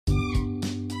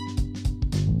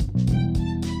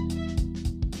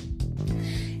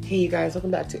Hey, you guys,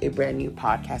 welcome back to a brand new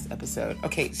podcast episode.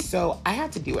 Okay, so I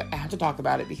had to do it. I have to talk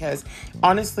about it because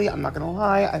honestly, I'm not going to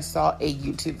lie. I saw a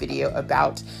YouTube video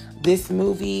about this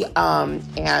movie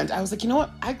and I was like, you know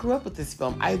what? I grew up with this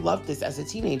film. I loved this as a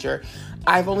teenager.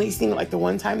 I've only seen it like the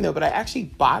one time though, but I actually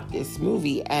bought this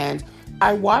movie and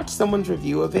I watched someone's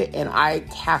review of it and I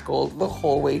cackled the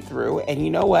whole way through. And you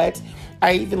know what?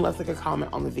 I even left like a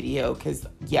comment on the video because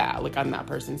yeah, like I'm that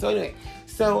person. So anyway,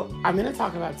 so I'm going to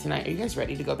talk about tonight. Are you guys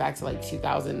ready to go back to like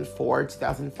 2004,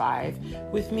 2005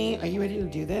 with me? Are you ready to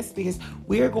do this? Because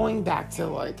we are going back to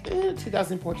like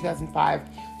 2004, 2005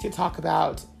 to talk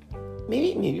about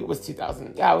maybe it was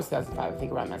 2000. Yeah, it was 2005. I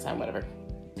think around that time, whatever.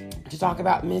 To talk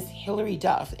about Miss HILARY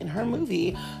Duff in her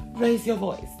movie, Raise Your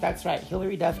Voice. That's right,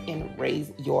 HILARY Duff in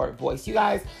Raise Your Voice. You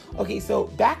guys, okay, so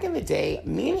back in the day,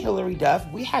 me and HILARY Duff,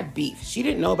 we had beef. She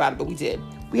didn't know about it, but we did.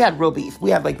 We had real beef. We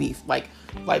had like beef, like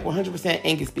 100%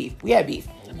 Angus beef. We had beef.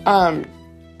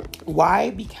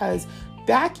 Why? Because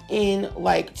back in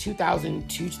like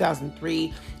 2002,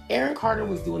 2003, Aaron Carter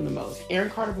was doing the most.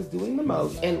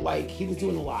 And like he was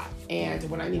doing a lot. And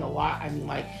when I mean a lot, I mean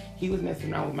like he was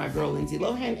messing around with my girl Lindsay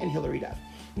Lohan and HILARY Duff.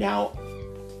 Now,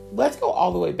 let's go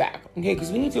all the way back, okay?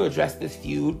 Because we need to address this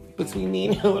feud between me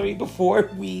and HILARY before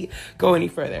we go any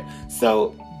further.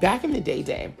 So back in the day,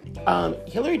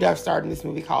 HILARY Duff starred in this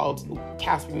movie called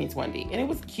Casper Meets Wendy. And it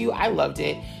was cute. I loved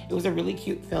it. It was a really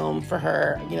cute film for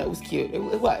her. You know, it was cute. It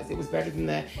was better than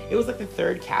it was like the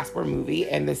third Casper movie.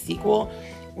 And the sequel,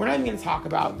 we're not even going to talk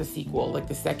about the sequel, like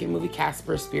the second movie,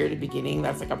 Casper Spirited Beginning.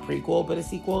 That's like a prequel, but a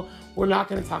sequel. We're not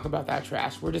going to talk about that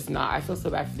trash. We're just not. I feel so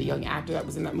bad for the young actor that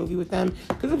was in that movie with them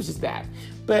because it was just bad.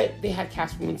 But they had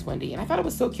Casper Meets Wendy, and I thought it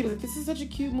was so cute. I was like, this is such a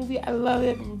cute movie. I love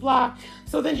it, blah, blah, blah.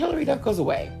 So then HILARY Duff goes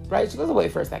away, right? She goes away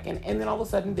for a second, and then all of a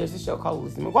sudden there's a show called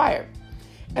Lizzie McGuire.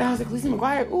 And I was like, Lizzie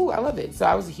McGuire? Ooh, I love it. So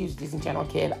I was a huge Disney Channel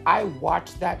kid. I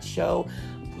watched that show.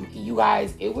 You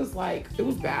guys, it was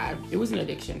bad. It was an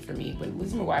addiction for me. When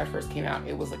Lizzie McGuire first came out,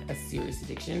 it was like a serious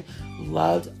addiction.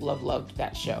 Loved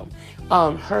that show.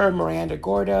 Her, Miranda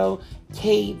Gordo,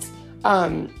 Kate,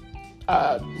 Larry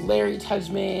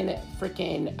Tudgman,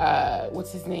 freaking,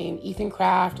 what's his name? Ethan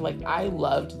Kraft. Like, I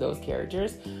loved those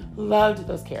characters.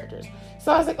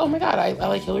 So I was like, oh my God, I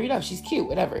like HILARY Duff. She's cute,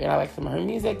 whatever. And I like some of her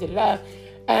music, da-da-da.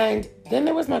 And then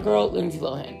there was my girl, Lindsay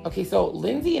Lohan. Okay, so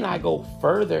Lindsay and I go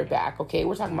further back, okay?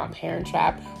 We're talking about Parent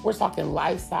Trap. We're talking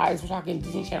Life Size. We're talking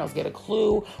Disney Channel's Get a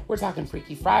Clue. We're talking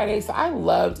Freaky Friday. So I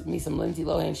loved me some Lindsay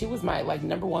Lohan. She was my, like,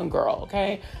 number one girl,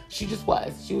 okay? She just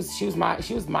was. She was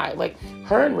my, like,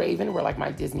 her and Raven were, like,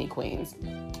 my Disney queens.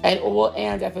 And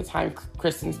at the time,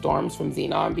 Kristen Storms from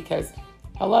Xenon, because,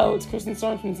 hello, it's Kristen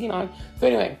Storms from Xenon. So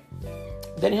anyway,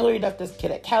 then HILARY Duff does Kid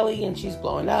at Kelly, and she's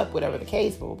blowing up, whatever the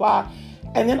case, blah, blah, blah.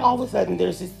 And then all of a sudden,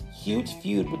 there's this huge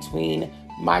feud between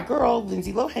my girl,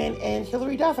 Lindsay Lohan, and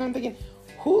HILARY Duff. And I'm thinking,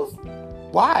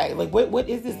 why? Like, what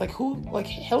is this? Like,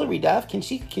 HILARY Duff? Can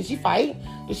she fight?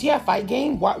 Does she have fight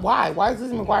game? Why? Why does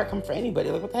Lizzie McGuire come for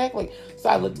anybody? Like, what the heck? Like, so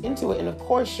I looked into it, and of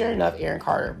course, sure enough, Aaron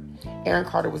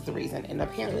Carter was the reason. And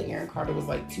apparently, Aaron Carter was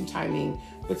like two-timing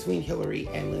between HILARY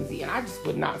and Lindsay, and I just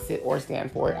would not sit or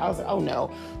stand for it. I was like, oh no.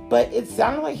 But it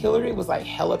sounded like HILARY was like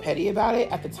hella petty about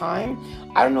it at the time.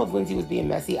 I don't know if Lindsay was being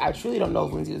messy. I truly don't know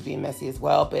if Lindsay was being messy as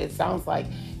well, but it sounds like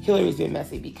HILARY was being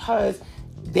messy because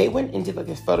they went into like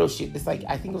this photo shoot, this like,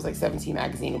 I think it was like 17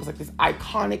 magazine. It was like this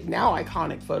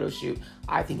iconic photo shoot.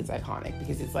 I think it's iconic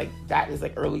because it's like, that is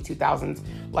like early 2000s,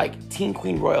 like teen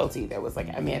queen royalty. There was like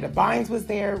Amanda Bynes was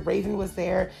there, Raven was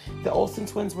there, the Olsen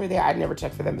twins were there. I'd never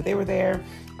checked for them, but they were there.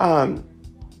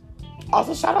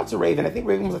 Also, shout out to Raven. I think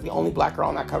Raven was like the only black girl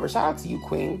on that cover. Shout out to you,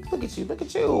 queen. Look at you.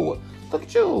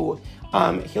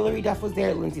 HILARY Duff was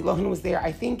there. Lindsay Lohan was there.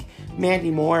 I think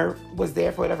Mandy Moore was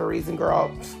there for whatever reason, girl.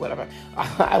 Whatever.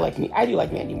 I do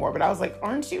like Mandy Moore, but I was like,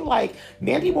 aren't you like...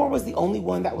 Mandy Moore was the only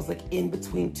one that was like in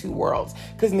between two worlds.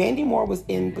 Because Mandy Moore was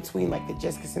in between like the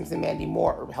Jessica Simpson,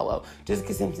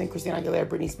 Jessica Simpson, Christina Aguilera,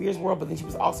 Britney Spears world, but then she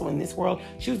was also in this world.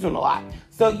 She was doing a lot.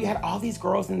 So you had all these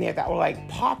girls in there that were like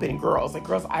popping girls, like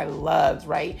girls I loved,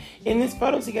 right? In this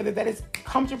photo together that is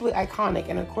comfortably iconic.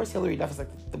 And of course, HILARY Duff is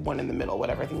like the one in the middle,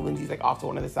 whatever. I think Lindsay's like off to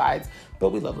one of the sides, but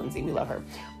we love Lindsay. We love her.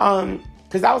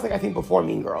 Because that was like, I think before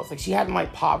Mean Girls. Like she hadn't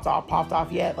like popped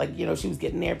off yet. Like, you know, she was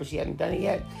getting there, but she hadn't done it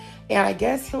yet. And I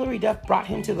guess HILARY Duff brought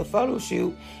him to the photo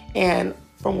shoot. And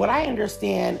from what I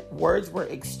understand, words were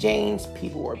exchanged.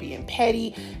 People were being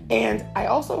petty. And I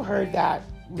also heard that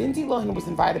Lindsay Lohan was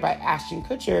invited by Ashton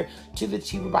Kutcher to the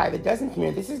Cheaper by the Dozen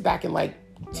premiere. This is back in like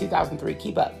 2003,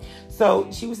 keep up.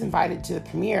 So she was invited to the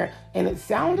premiere. And it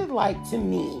sounded like, to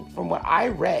me, from what I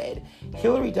read,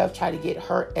 Hilary Duff tried to get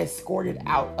her escorted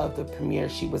out of the premiere.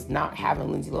 She was not having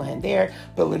Lindsay Lohan there,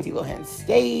 but Lindsay Lohan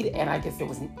stayed, and I guess there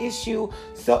was an issue.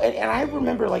 So, and I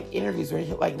remember like interviews where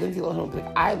like Lindsay Lohan would be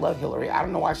like, I love Hilary. I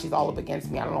don't know why she's all up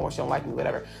against me. I don't know why she don't like me,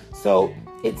 whatever. So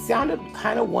it sounded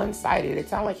kind of one-sided. It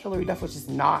sounded like Hilary Duff was just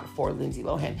not for Lindsay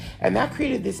Lohan. And that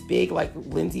created this big like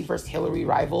Lindsay versus Hilary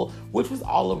rival, which was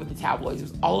all over the tabloids. It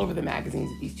was all over the magazines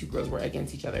that these two girls were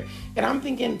against each other. And I'm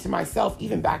thinking to myself,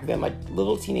 even back then, like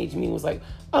little teenage me was like,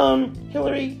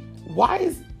 Hilary, why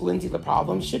is Lindsay the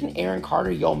problem? Shouldn't Aaron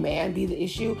Carter, your man, be the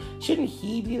issue? Shouldn't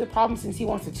he be the problem since he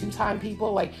wants to two-time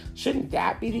people? Like, shouldn't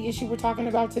that be the issue we're talking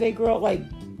about today, girl? Like,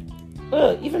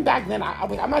 even back then,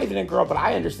 I'm not even a girl, but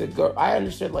I understood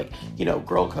like, you know,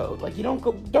 girl code. Like, you don't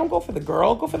go for the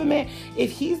girl, go for the man.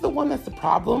 If he's the one that's the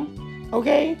problem,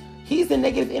 okay, he's the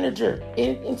negative integer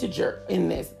in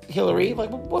this, Hilary. Like,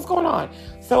 what's going on?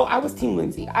 So I was team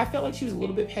Lindsay. I felt like she was a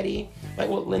little bit petty. Like,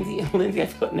 well, Lindsay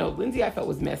I felt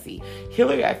was messy.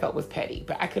 Hilary I felt was petty,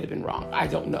 but I could have been wrong. I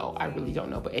don't know. I really don't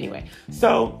know. But anyway,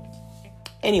 so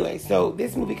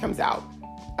this movie comes out.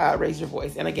 Raise Your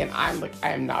Voice. And again, I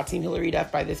am not team Hilary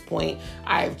Duff by this point.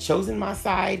 I've chosen my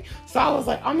side. So I was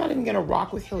like, I'm not even gonna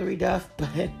rock with Hilary Duff,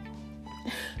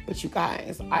 but you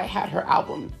guys, I had her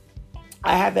album.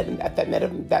 I had that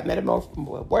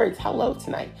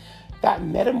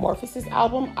Metamorphosis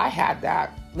album. I had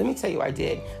that. Let me tell you, I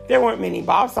did. There weren't many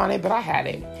bops on it, but I had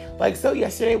it. Like, so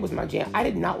yesterday was my jam. I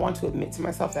did not want to admit to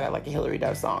myself that I like a Hilary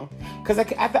Duff song. Because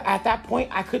at that point,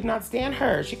 I could not stand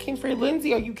her. She came for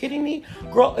Lindsay. Are you kidding me?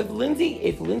 Girl, if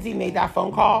Lindsay made that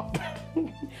phone call,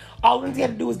 all Lindsay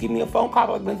had to do was give me a phone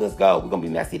call. Like, Lindsay, let's go. We're going to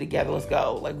be messy together. Let's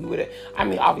go. Like, we would have, I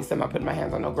mean, obviously I'm not putting my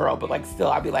hands on no girl, but like, still,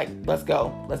 I'd be like, let's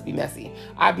go. Let's be messy.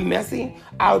 I'd be messy.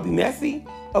 I would be messy.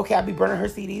 Okay, I'd be burning her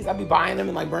CDs. I'd be buying them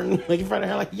and like burning like in front of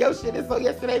her, like, yo, shit, it's so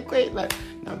yesterday, great. Like,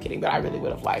 no, I'm kidding, but I really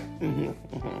would have like,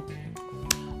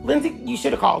 Lindsay, you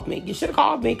should have called me. You should have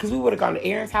called me because we would have gone to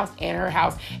Aaron's house and her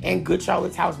house and Good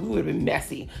Charlotte's house. We would have been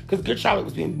messy because Good Charlotte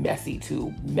was being messy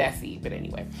too. Messy, but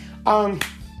anyway.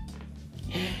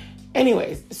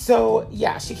 Anyways, so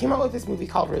yeah, she came out with this movie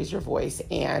called Raise Your Voice,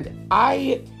 and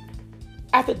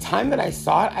at the time that I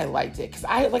saw it, I liked it. Because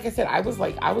I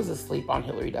was asleep on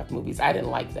Hilary Duff movies. I didn't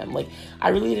like them. Like, I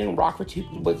really didn't rock with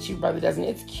what Two Brother Does. And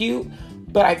it's cute,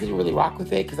 but I didn't really rock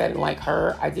with it because I didn't like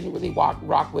her. I didn't really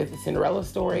rock with the Cinderella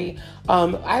Story.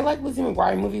 I like Lizzie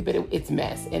McGuire movie, but it's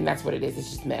mess. And that's what it is.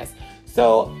 It's just mess.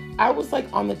 So I was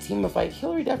like on the team of like,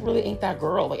 Hilary Duff really ain't that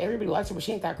girl. Like, everybody likes her, but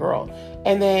she ain't that girl.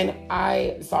 And then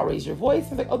I saw Raise Your Voice. I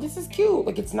was like, oh, this is cute.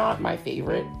 Like, it's not my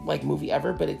favorite like movie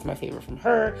ever, but it's my favorite from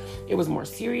her. It was more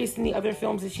serious than the other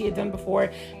films that she had done before.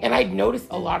 And I'd noticed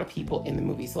a lot of people in the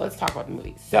movie. So let's talk about the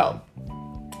movie. So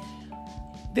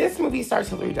this movie stars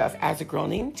Hilary Duff as a girl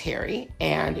named Terry,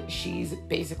 and she's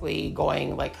basically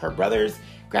going, like, her brother's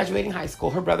graduating high school.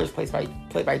 Her brother's played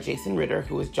by Jason Ritter,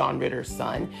 who is John Ritter's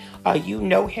son. You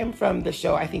know him from the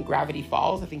show, I think, Gravity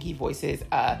Falls. I think he voices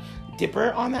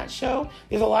Dipper on that show.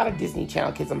 There's a lot of Disney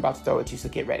Channel kids I'm about to throw at you, so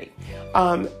get ready.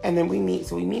 And then we meet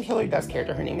Hilary Duff's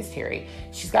character. Her name is Terry.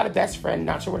 She's got a best friend.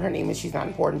 Not sure what her name is. She's not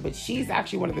important, but she's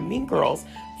actually one of the mean girls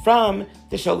from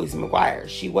the show Lizzie McGuire.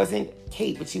 She wasn't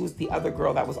Kate, but she was the other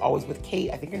girl that was always with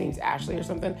Kate. I think her name's Ashley or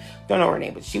something. Don't know her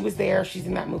name, but she was there. She's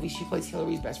in that movie. She plays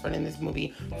Hilary's best friend in this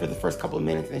movie for the first couple of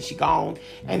minutes, and then she gone.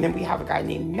 And then we have a guy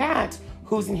named Matt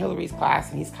who's in Hilary's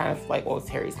class, and he's kind of like, well, it's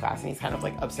Terry's class, and he's kind of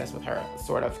like obsessed with her,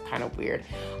 sort of, kind of weird.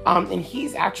 And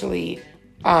he's actually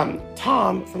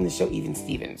Tom from the show Even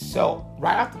Stevens. So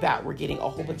right off the bat, we're getting a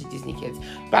whole bunch of Disney kids.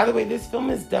 By the way, this film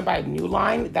is done by New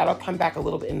Line. That'll come back a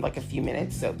little bit in like a few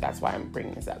minutes, so that's why I'm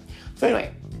bringing this up. So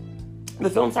anyway, the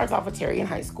film starts off with Terry in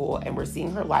high school, and we're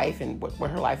seeing her life and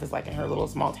what her life is like in her little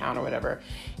small town or whatever.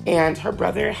 And her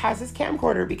brother has his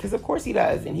camcorder because of course he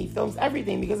does, and he films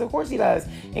everything because of course he does,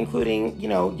 including, you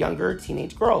know, younger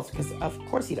teenage girls because of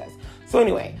course he does. So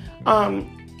anyway,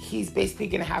 he's basically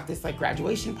gonna have this like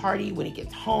graduation party when he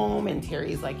gets home, and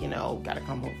Terry's like, you know, gotta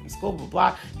come home from school, blah,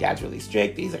 blah. Dad's really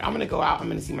strict. He's like, I'm gonna go out, I'm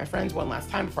gonna see my friends one last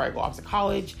time before I go off to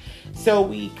college. So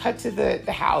we cut to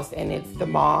the house, and it's the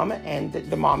mom, and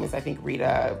the mom is, I think,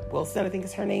 Rita Wilson, I think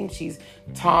is her name. She's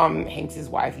Tom Hanks'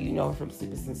 wife. You know her from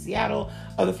Sleepless in Seattle,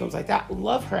 other films like that.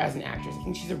 Love her as an actress. I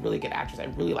think she's a really good actress. I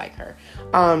really like her.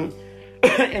 And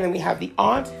then we have the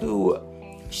aunt who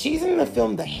She's in the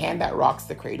film The Hand That Rocks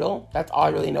the Cradle. That's all I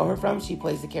really know her from. She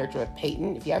plays the character of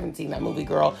Peyton. If you haven't seen that movie,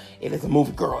 girl, it is a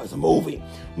movie, girl. It's a movie.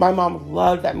 My mom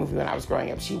loved that movie when I was growing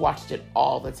up. She watched it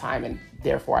all the time, and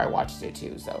therefore I watched it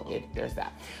too. So there's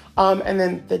that. And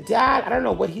then the dad, I don't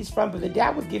know what he's from, but the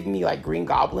dad was giving me like Green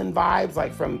Goblin vibes,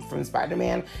 like from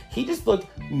Spider-Man. He just looked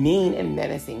mean and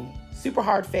menacing. Super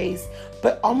hard face,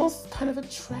 but almost kind of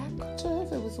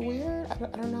attractive. It was weird. I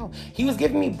don't know. He was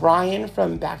giving me Brian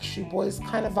from Backstreet Boys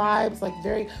kind of vibes, like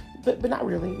very, but not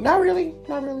really. Not really.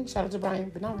 Shout out to Brian,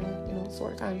 but not really.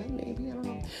 Sort of, kind of, maybe. I don't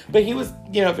know. But he was,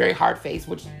 very hard face,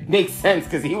 which makes sense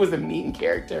because he was a mean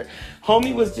character.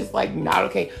 Homie was just like not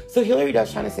okay. So Hilary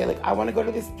Duff's trying to say like, I want to go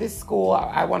to this school.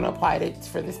 I want to apply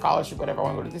for this scholarship, whatever. I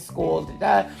want to go to this school.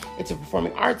 It's a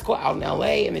performing arts school out in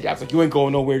LA. And the dad's like, you ain't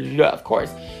going nowhere. Of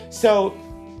course. So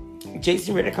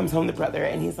Jason Ritter comes home, the brother,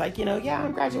 and he's like, yeah,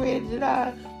 I'm graduated,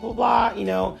 blah, blah,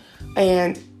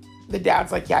 and the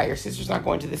dad's like, yeah, your sister's not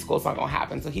going to this school, it's not going to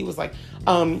happen. So he was like,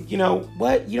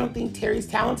 what? You don't think Terry's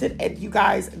talented? And you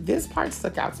guys, this part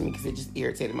stuck out to me because it just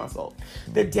irritated my soul.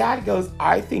 The dad goes,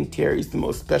 I think Terry's the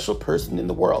most special person in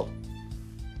the world.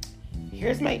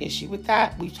 Here's my issue with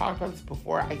that. We've talked about this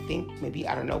before. I think maybe,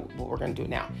 I don't know what we're going to do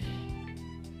now.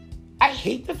 I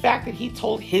hate the fact that he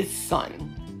told his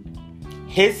son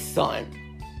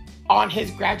on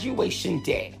his graduation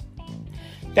day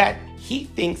that he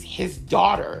thinks his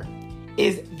daughter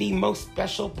is the most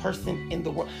special person in the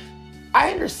world.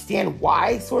 I understand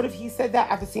why sort of he said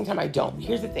that. At the same time, I don't.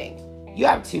 Here's the thing. You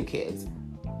have two kids.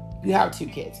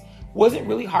 Was it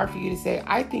really hard for you to say,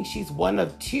 I think she's one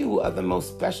of two of the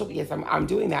most special, yes, I'm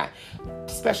doing that,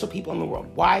 special people in the world.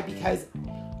 Why? Because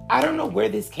I don't know where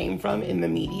this came from in the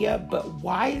media, but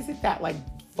why is it that like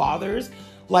fathers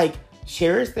like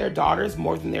cherish their daughters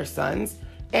more than their sons?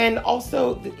 And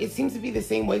also, it seems to be the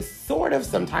same way sort of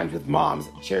sometimes with moms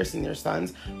cherishing their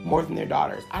sons more than their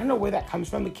daughters. I don't know where that comes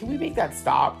from, but can we make that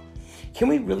stop? Can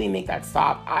we really make that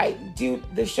stop?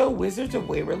 The show Wizards of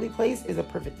Waverly Place is a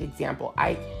perfect example.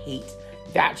 I hate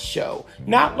that show.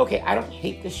 I don't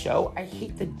hate the show. I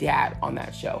hate the dad on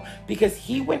that show because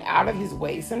he went out of his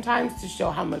way sometimes to show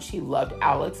how much he loved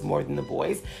Alex more than the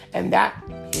boys. And that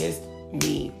pissed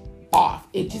me off.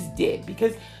 It just did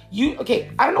because I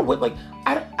don't know what,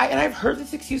 and I've heard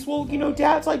this excuse, well,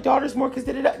 dads like daughters more because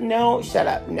no, shut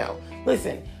up. No,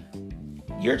 listen,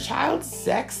 your child's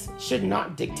sex should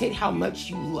not dictate how much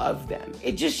you love them.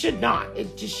 It just should not. It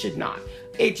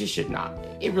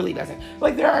really doesn't.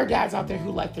 Like, there are dads out there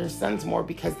who like their sons more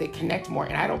because they connect more.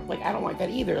 And I don't like that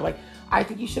either. Like, I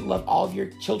think you should love all of your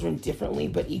children differently,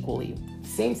 but equally,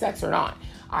 same sex or not.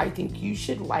 I think you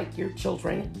should like your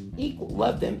children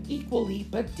love them equally,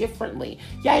 but differently.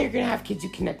 Yeah, you're going to have kids you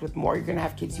connect with more. You're going to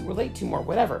have kids you relate to more,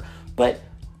 whatever. But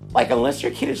unless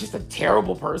your kid is just a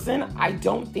terrible person, I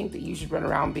don't think that you should run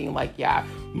around being like, yeah,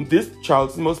 this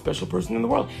child's the most special person in the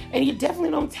world. And you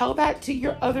definitely don't tell that to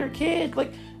your other kid.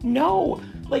 No.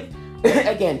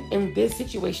 Again, in this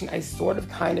situation, I sort of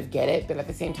kind of get it, but at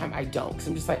the same time, I don't. Because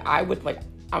I'm just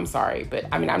I'm sorry, but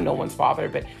I'm no one's father,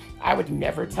 but I would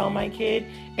never tell my kid,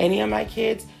 any of my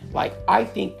kids, I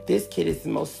think this kid is the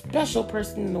most special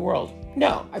person in the world.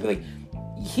 No, I'd be like,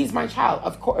 he's my child,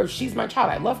 of course, or she's my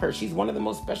child. I love her. She's one of the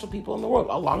most special people in the world,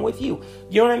 along with you.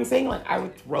 You know what I'm saying? I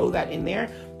would throw that in there,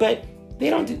 but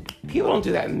people don't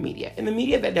do that in the media. In the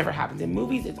media, that never happens. In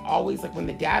movies, it's always when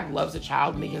the dad loves a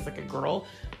child and he has a girl,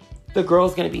 the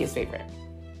girl's going to be his favorite.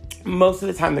 Most of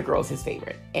the time, the girl's his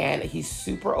favorite. And he's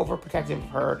super overprotective of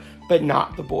her, but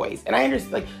not the boys. And I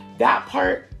understand, that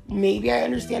part, maybe I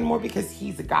understand more because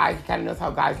he's a guy. He kind of knows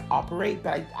how guys operate.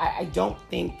 But I don't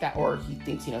think that, or he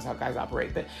thinks he knows how guys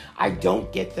operate. But I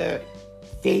don't get the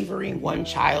favoring one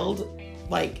child,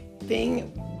 thing,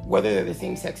 whether they're the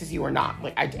same sex as you or not.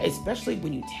 Especially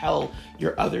when you tell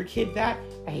your other kid that.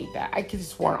 I hate that. I could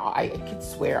swear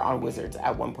on Wizards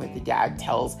at one point the dad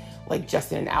tells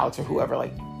Justin and Alex or whoever,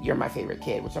 you're my favorite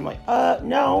kid, which I'm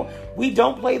no, we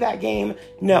don't play that game.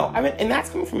 No, and that's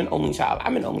coming from an only child.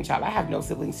 I'm an only child. I have no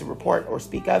siblings to report or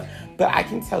speak of, but I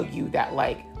can tell you that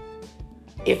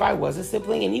if I was a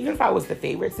sibling, and even if I was the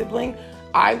favorite sibling,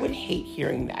 I would hate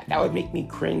hearing that. That would make me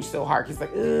cringe so hard. Because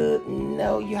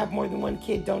no, you have more than one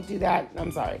kid. Don't do that.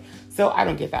 I'm sorry. So I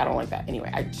don't get that. I don't like that.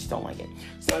 Anyway, I just don't like it.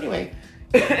 So anyway,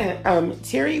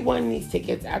 Terry won these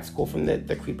tickets at school from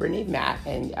the creeper named Matt.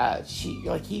 And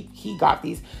he got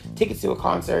these tickets to a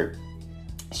concert.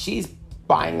 She's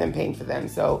buying them, paying for them.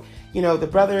 So, the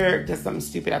brother does something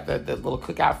stupid at the little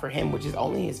cookout for him, which is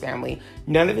only his family.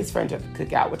 None of his friends are at the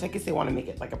cookout, which I guess they want to make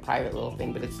it a private little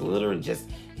thing, but it's literally just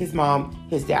his mom,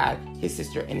 his dad, his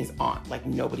sister, and his aunt,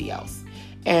 nobody else.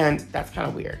 And that's kind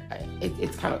of weird.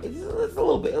 It's a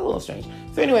little strange.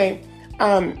 So anyway,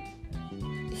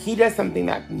 he does something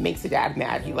that makes the dad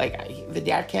mad. The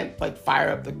dad can't like fire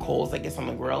up the coals, I guess, on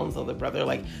the grill. And so the brother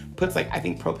like puts like, I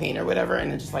think propane or whatever.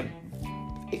 And then just like,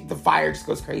 the fire just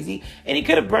goes crazy. And he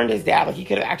could have burned his dad. Like he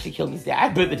could have actually killed his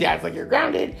dad, but the dad's like, you're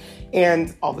grounded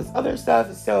and all this other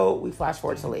stuff. So we flash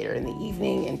forward to later in the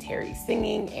evening and Terry's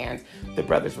singing and the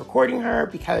brother's recording her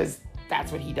because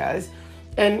that's what he does.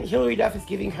 And Hilary Duff is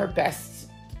giving her best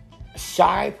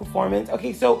shy performance.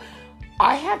 Okay, so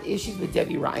I have issues with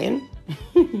Debbie Ryan.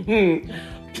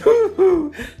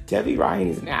 Debbie Ryan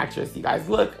is an actress, you guys.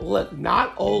 Look,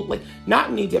 not old, like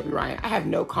not new Debbie Ryan. I have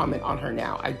no comment on her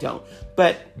now. I don't.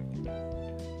 But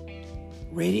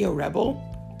Radio Rebel,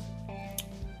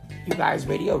 you guys,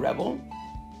 Radio Rebel.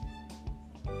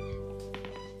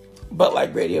 But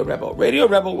like Radio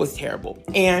Rebel was terrible.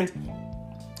 And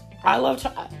I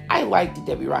liked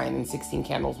Debbie Ryan in 16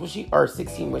 Candles.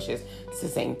 16 Wishes. It's the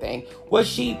same thing. Was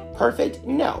she perfect?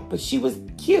 No, but she was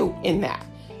cute in that.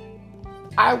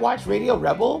 I watched Radio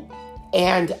Rebel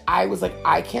and I was like,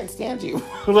 I can't stand you.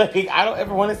 Like, I don't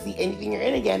ever want to see anything you're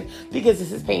in again because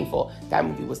this is painful. That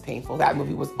movie was painful. That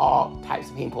movie was all types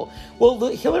of painful. Well,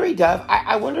 Hilary Duff,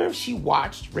 I wonder if she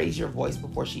watched Raise Your Voice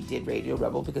before she did Radio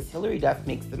Rebel, because Hilary Duff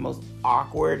makes the most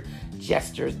awkward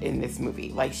gestures in this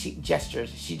movie. Like, she just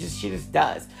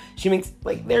does. She makes,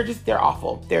 like, they're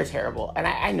awful. They're terrible. And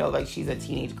I know, like, she's a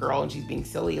teenage girl and she's being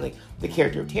silly, like the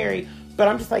character of Terry. But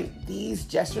I'm just like, these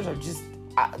gestures are just,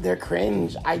 they're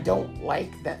cringe. I don't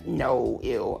like that. No,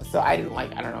 ew. So I didn't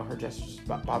like, I don't know, her gestures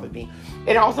bothered me.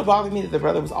 It also bothered me that the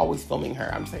brother was always filming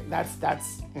her. I'm just like,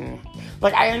 that's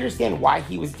like, I understand why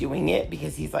he was doing it,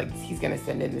 because he's like, he's going to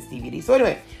send in this DVD. So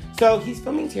anyway, so he's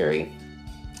filming Terry.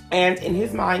 And in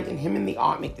his mind, and him and the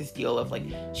aunt make this deal of like,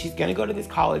 she's going to go to this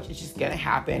college. It's just going to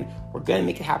happen. We're going to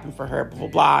make it happen for her, blah, blah,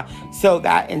 blah. So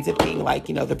that ends up being like,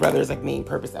 you know, the brother's like main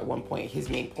purpose at one point. His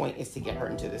main point is to get her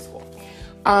into this school.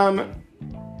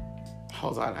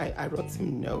 Hold on. I wrote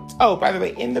some notes. Oh, by the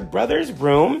way, in the brother's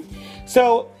room.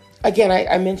 So again,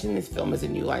 I mentioned this film is a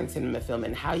New Line Cinema film,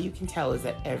 and how you can tell is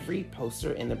that every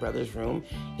poster in the brother's room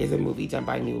is a movie done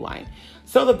by New Line.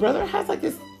 So the brother has like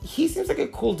this, he seems like a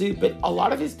cool dude, but a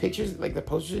lot of his pictures, like the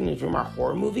posters in his room, are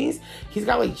horror movies. He's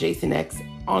got like Jason X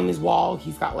on his wall.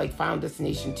 He's got like Final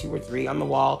Destination 2 or 3 on the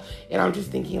wall. And I'm just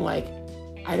thinking like,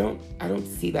 I don't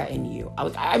see that in you.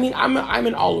 I mean, I'm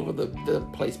an all over the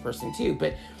place person too,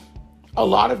 but a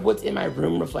lot of what's in my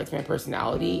room reflects my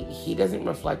personality. He doesn't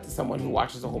reflect someone who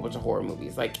watches a whole bunch of horror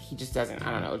movies. Like, he just doesn't.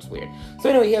 I don't know. It's weird. So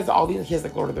anyway, he has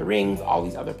like Lord of the Rings, all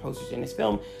these other posters in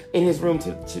his room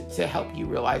to help you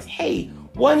realize, hey,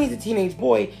 one, he's a teenage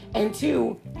boy, and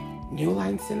two, New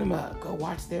Line Cinema, go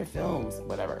watch their films,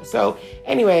 whatever. So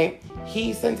anyway,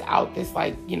 he sends out this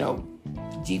like, you know,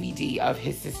 DVD of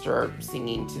his sister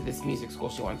singing to this music school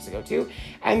she wants to go to.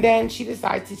 And then she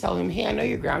decides to tell him, hey, I know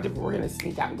you're grounded, but we're going to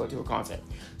sneak out and go to a concert.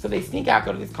 So they sneak out,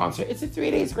 go to this concert. It's a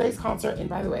 3 Days Grace concert. And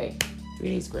by the way, 3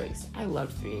 Days Grace, I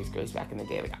loved 3 Days Grace back in the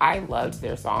day. Like, I loved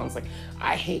their songs. Like,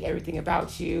 I Hate Everything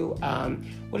About You.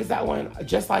 What is that one?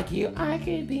 Just Like You. I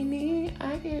could be me.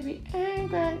 I could be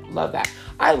angry. Love that.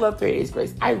 I love 3 Days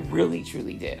Grace. I really,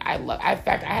 truly did. In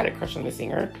fact, I had a crush on the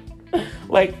singer.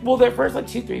 Like, well, their first like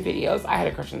 2-3 videos, I had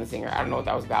a crush on the singer. I don't know what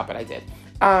that was about, but I did.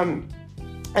 And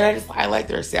I like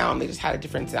their sound. They just had a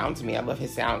different sound to me. I love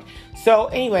his sound. So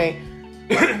anyway,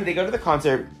 they go to the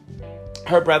concert.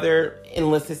 Her brother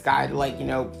enlists this guy to like, you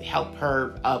know, help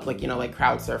her up, like, you know, like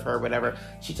crowd surf her or whatever.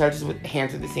 She touches with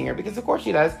hands with the singer because of course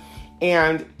she does.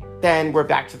 And then we're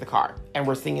back to the car and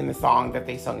we're singing the song that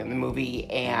they sung in the movie.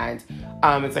 And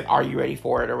it's like, are you ready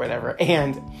for it or whatever?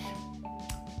 And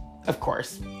of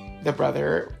course, there's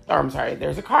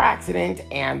a car accident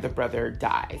and the brother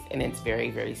dies, and it's very,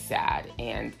 very sad.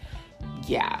 And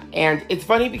yeah, and it's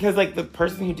funny because like the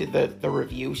person who did the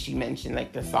review, she mentioned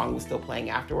like the song was still playing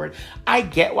afterward. I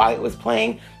get why it was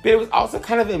playing, but it was also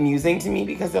kind of amusing to me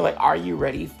because they're like, are you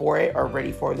ready for it or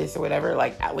ready for this or whatever?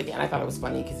 Like, and I thought it was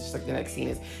funny because it's just like the next scene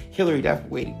is Hilary Duff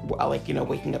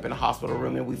waking up in a hospital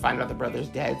room and we find out the brother's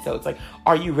dead. So it's like,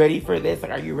 are you ready for this?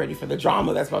 Like, are you ready for the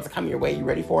drama that's about to come your way? You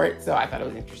ready for it? So I thought it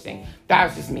was interesting. That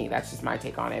was just me. That's just my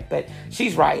take on it. But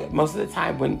she's right. Most of the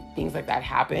time when things like that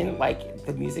happen, like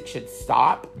the music should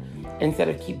stop instead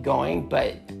of keep going,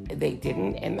 but they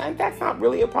didn't, and that's not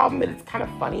really a problem, but it's kind of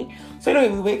funny. So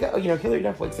anyway, we wake up, you know, Hilary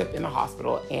Duff wakes up in the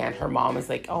hospital, and her mom is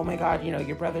like, oh my God, you know,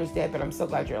 your brother's dead, but I'm so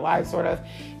glad you're alive, sort of.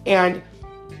 And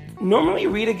normally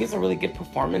Rita gives a really good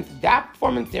performance. That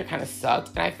performance there kind of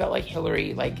sucked, and I felt like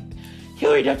Hilary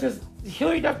Duff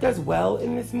does well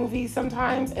in this movie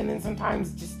sometimes, and then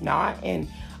sometimes just not. And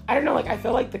I don't know, like, I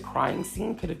feel like the crying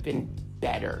scene could have been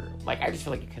better. Like, I just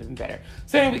feel like it could have been better.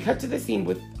 So anyway, we cut to the scene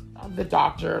with the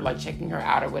doctor, like, checking her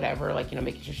out or whatever, like, you know,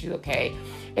 making sure she's okay.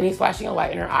 And he's flashing a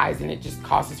light in her eyes, and it just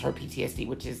causes her PTSD,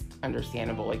 which is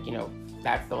understandable. Like, you know,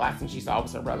 that's the last thing she saw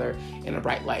was her brother in a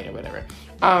bright light or whatever.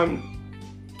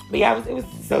 But yeah, it was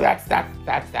so that's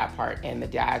that part. And the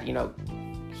dad, you know,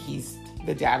 he's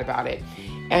the dad about it.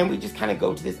 And we just kind of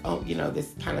go to this, you know,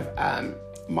 this kind of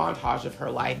montage of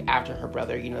her life after her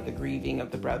brother, you know, the grieving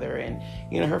of the brother, and,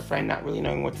 you know, her friend not really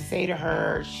knowing what to say to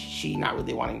her, she not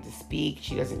really wanting to speak,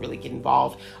 she doesn't really get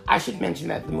involved. I should mention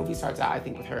that the movie starts out, I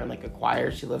think, with her in like a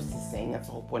choir. She loves to sing. That's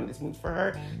the whole point of this movie for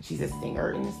her. She's a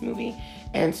singer in this movie,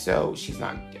 and so she's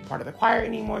not part of the choir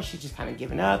anymore. She's just kind of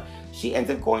given up. She ends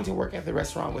up going to work at the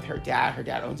restaurant with her dad. Her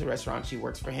dad owns a restaurant. She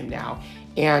works for him now,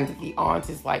 and the aunt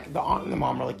is like, the aunt and the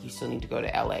mom are like, you still need to go to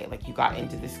LA, like, you got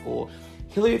into this school.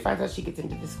 Hilary finds out she gets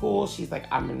into the school. She's like,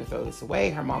 I'm going to throw this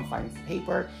away. Her mom finds the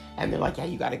paper, and they're like, yeah,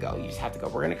 you got to go. You just have to go.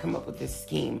 We're going to come up with this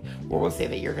scheme where we'll say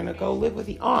that you're going to go live with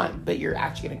the aunt, but you're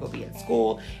actually going to go be at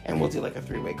school, and we'll do like a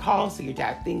 3-way call. So your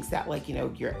dad thinks that, like, you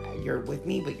know, you're with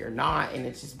me, but you're not. And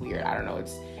it's just weird. I don't know.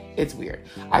 It's weird.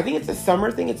 I think it's a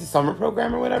summer thing. It's a summer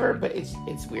program or whatever, but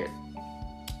it's weird.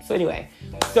 So anyway,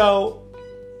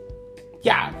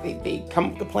 yeah, they come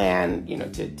up with the plan, you know,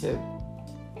 to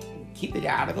keep the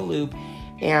dad out of the loop.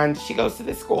 And she goes to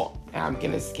this school. And I'm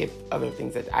going to skip other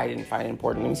things that I didn't find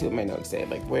important. Let me see what my notes say.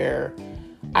 Like, where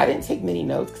I didn't take many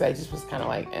notes because I just was kind of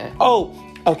like, eh. Oh,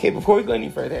 okay. Before we go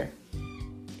any further,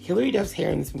 Hilary Duff's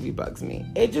hair in this movie bugs me.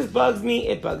 It just bugs me.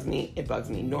 It bugs me. It bugs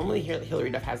me. Normally,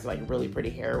 Hilary Duff has like really pretty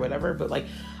hair or whatever. But like,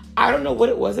 I don't know what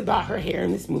it was about her hair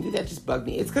in this movie that just bugged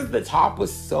me. It's because the top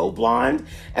was so blonde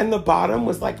and the bottom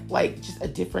was like just a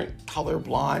different color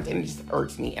blonde, and it just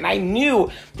irks me. And I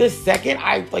knew the second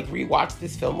I like rewatched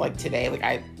this film like today, like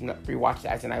I rewatched it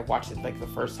as in I watched it like the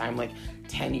first time like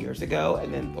 10 years ago,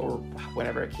 and then or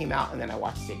whenever it came out, and then I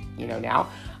watched it, you know, now.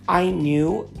 I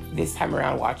knew this time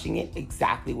around watching it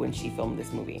exactly when she filmed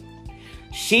this movie.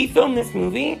 She filmed this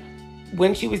movie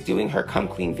when she was doing her Come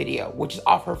Clean video, which is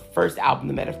off her first album,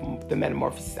 the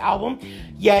Metamorphosis album,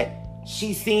 yet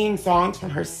she's singing songs from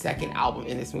her second album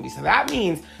in this movie. So that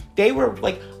means they were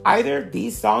like, either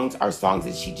these songs are songs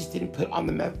that she just didn't put on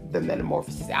the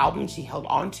Metamorphosis album she held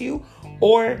on to,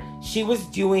 or she was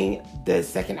doing the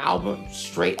second album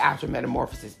straight after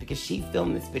Metamorphosis, because she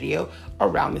filmed this video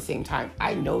around the same time.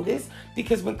 I know this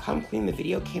because when Come Clean the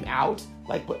video came out,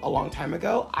 like a long time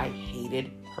ago, I hated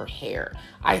her hair.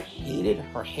 I hated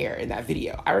her hair in that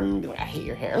video. I remember like, I hate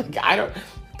your hair. Like,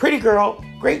 Pretty Girl,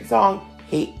 great song,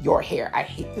 hate your hair. I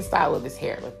hate the style of this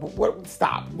hair. Like, what,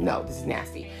 stop. No, this is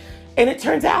nasty. And it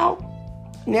turns out,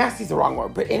 nasty's the wrong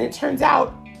word, and it turns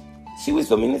out she was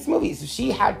filming this movie. So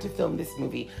she had to film this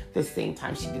movie the same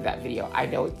time she did that video. I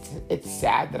know it's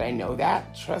sad that I know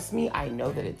that. Trust me, I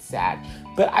know that it's sad.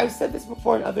 But I've said this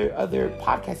before in other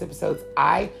podcast episodes.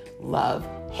 I love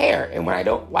hair, and when I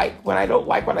don't like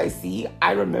what I see,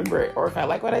 I remember it. Or if I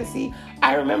like what I see,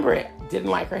 I remember it. Didn't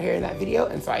like her hair in that video,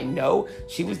 and so I know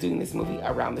she was doing this movie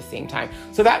around the same time.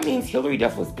 So that means Hilary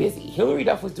Duff was busy. Hilary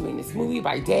Duff was doing this movie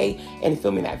by day and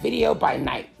filming that video by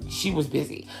night. She was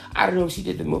busy. I don't know if she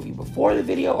did the movie before the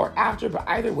video or after, but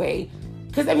either way,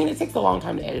 because I mean, it takes a long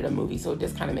time to edit a movie, so it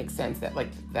just kind of makes sense that like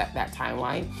that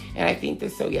timeline. And I think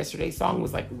this So Yesterday song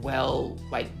was like well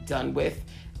like done with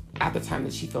at the time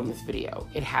that she filmed this video.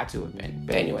 It had to have been.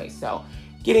 But anyway, so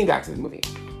getting back to the movie.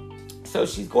 So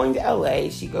she's going to LA.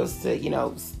 She goes to, you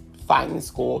know, find the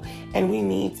school, and we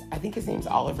meet, I think his name's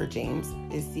Oliver James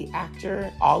is the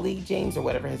actor, Ollie James or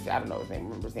whatever I don't know his name,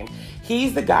 remember his name.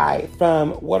 He's the guy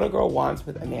from What a Girl Wants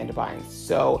with Amanda Bynes.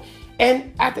 So,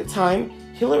 and at the time,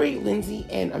 Hilary, Lindsay,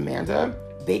 and Amanda,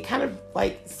 they kind of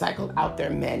like cycled out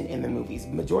their men in the movies.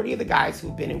 Majority of the guys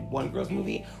who've been in one girl's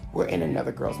movie were in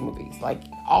another girl's movies. Like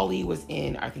Ollie was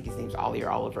in, I think his name's Ollie or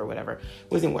Oliver or whatever,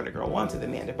 was in What a Girl Wants with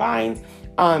Amanda Bynes.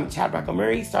 Chad Michael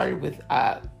Murray started with,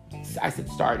 I said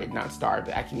started, not starred,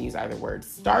 but I can use either word.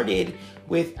 Started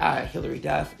with Hilary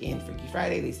Duff in Freaky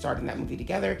Friday. They starred in that movie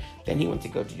together. Then he went to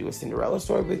go to do a Cinderella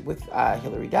story with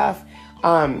Hilary Duff.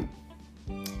 And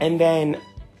then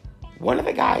one of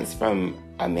the guys from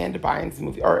Amanda Bynes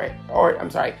movie, or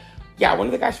I'm sorry, yeah, one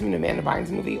of the guys from an Amanda Bynes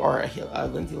movie or a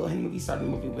Lindsay Lohan movie started a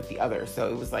movie with the other.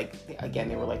 So it was like, again,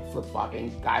 they were like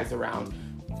flip-flopping guys around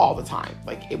all the time.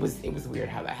 Like it was weird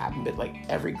how that happened, but like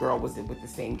every girl was with the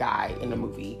same guy in a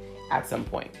movie at some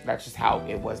point. That's just how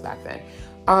it was back then.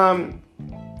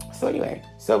 So anyway,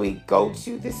 so we go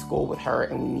to this school with her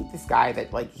and we meet this guy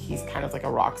that like, he's kind of like a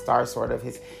rock star, sort of.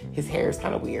 His hair is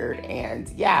kind of weird. And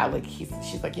yeah, like she's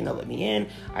like, let me in.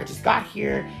 I just got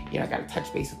here. I got to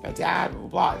touch base with my dad, blah, blah,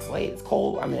 blah. It's late. It's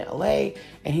cold. I'm in LA.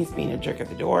 And he's being a jerk at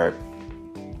the door.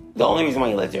 The only reason why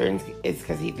he lets her in is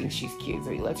because he thinks she's cute.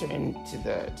 So he lets her into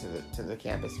the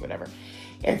campus, whatever.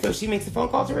 And so she makes a phone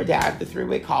call to her dad, the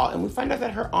 3-way call, and we find out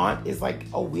that her aunt is like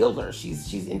a wielder.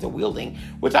 She's into wielding,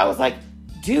 which I was like,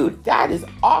 dude, that is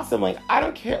awesome. Like, I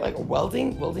don't care, like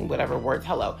welding, whatever words.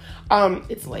 Hello.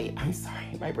 It's late. I'm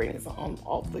sorry. My brain is on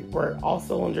all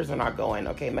cylinders are not going.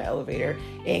 Okay, my elevator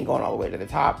ain't going all the way to the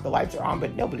top. The lights are on,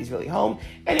 but nobody's really home.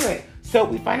 Anyway, so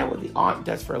we find out what the aunt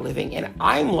does for a living, and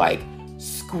I'm like,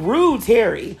 screw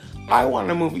Terry. I want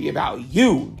a movie about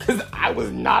you, because I was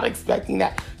not expecting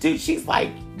that. Dude, she's like,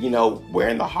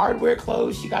 wearing the hardware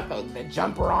clothes. She got the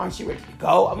jumper on. She ready to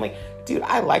go. I'm like, dude,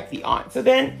 I like the aunt. So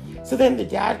then the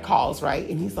dad calls, right?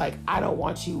 And he's like, I don't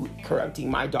want you corrupting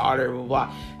my daughter, blah,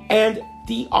 blah. And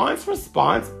the aunt's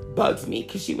response bugs me,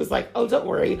 because she was like, oh, don't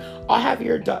worry. I'll have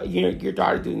your daughter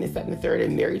doing this, that, and the third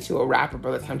and married to a rapper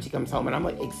by the time she comes home. And I'm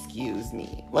like, excuse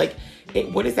me. Like,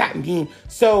 what does that mean?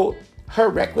 So her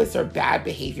reckless or bad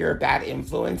behavior or bad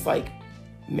influence, like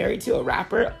married to a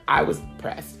rapper, I was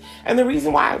pressed. And the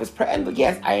reason why I was pressed, and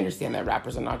yes, I understand that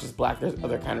rappers are not just black, there's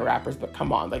other kind of rappers, but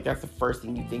come on, like that's the first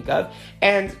thing you think of.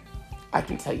 And I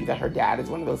can tell you that her dad is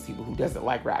one of those people who doesn't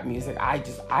like rap music. I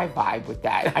vibe with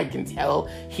that. I can tell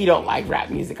he don't like rap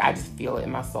music. I just feel it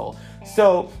in my soul.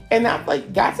 So, and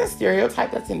that's a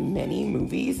stereotype that's in many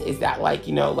movies, is that like,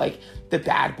 like the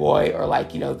bad boy, or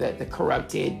like, the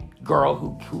corrupted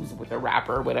girl who's with a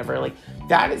rapper or whatever. Like,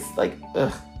 that is like,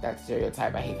 ugh, that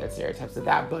stereotype. I hate that stereotype. So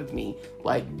that bugged me.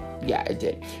 Like, yeah, it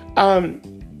did.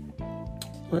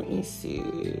 Let me see.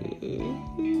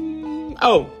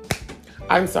 Oh,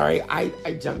 I'm sorry, I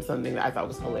jumped something that I thought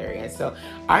was hilarious. So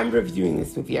I'm reviewing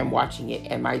this movie, I'm watching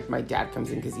it, and my dad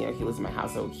comes in, because, he lives in my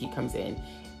house, so he comes in,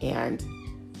 and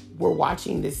we're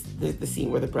watching the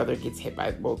scene where the brother gets hit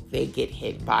by, they get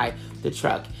hit by the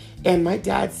truck. And my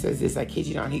dad says this, I kid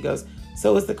you not, he goes,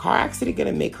 so is the car accident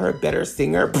going to make her a better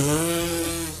singer?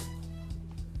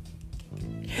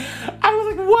 I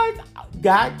was like, what?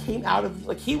 That came out of,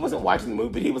 like, he wasn't watching the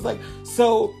movie, but he was like,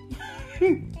 so...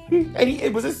 and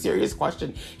it was a serious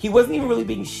question. He wasn't even really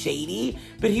being shady,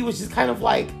 but he was just kind of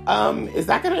like, is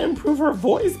that going to improve her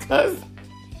voice?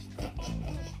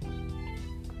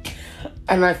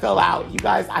 And I fell out. You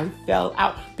guys, I fell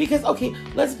out. Because, okay,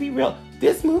 let's be real.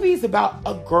 This movie is about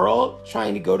a girl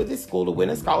trying to go to this school to win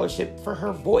a scholarship for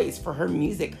her voice, for her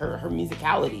music, her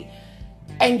musicality.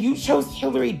 And you chose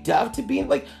Hilary Duff to be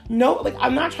like, no, like,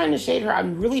 I'm not trying to shade her.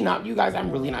 I'm really not, you guys,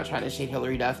 I'm really not trying to shade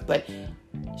Hilary Duff, but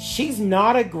she's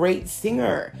not a great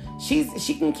singer. She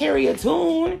can carry a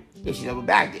tune. If she double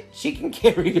bagged it, she can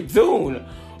carry a tune.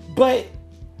 But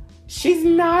she's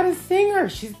not a singer.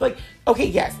 She's like, okay,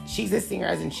 yes, she's a singer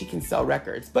as in she can sell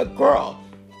records. But girl,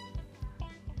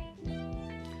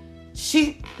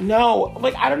 I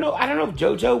don't know if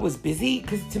JoJo was busy.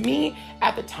 Because to me,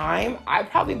 at the time, I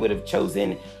probably would have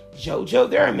chosen JoJo.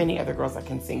 There are many other girls that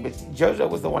can sing, but JoJo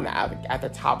was the one that at the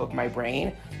top of my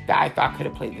brain that I thought could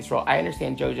have played this role. I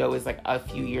understand JoJo is like a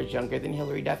few years younger than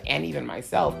Hilary Duff, and even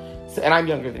myself. So, and I'm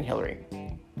younger than Hilary.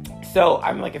 So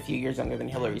I'm like a few years younger than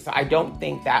Hilary. So I don't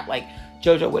think that like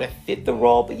JoJo would have fit the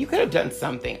role, but you could have done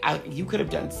something. You could have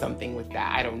done something with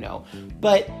that. I don't know.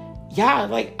 But yeah,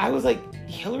 like I was like,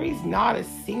 Hilary's not a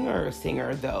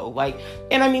singer though. Like,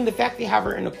 and I mean, the fact they have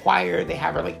her in a choir, they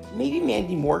have her like, maybe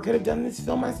Mandy Moore could have done this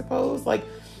film, I suppose. Like,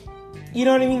 you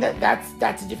know what I mean?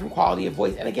 That's a different quality of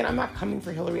voice. And again, I'm not coming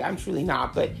for Hilary. I'm truly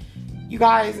not. But you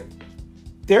guys,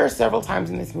 there are several times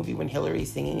in this movie when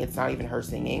Hilary's singing, it's not even her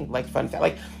singing. Like, fun fact,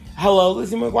 like, hello,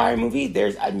 Lizzie McGuire movie.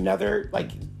 There's another,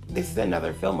 like, this is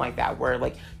another film like that where,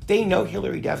 like, they know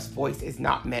Hilary Duff's voice is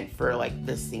not meant for, like,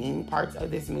 the singing parts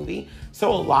of this movie. So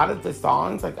a lot of the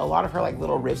songs, like, a lot of her, like,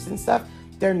 little riffs and stuff,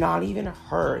 they're not even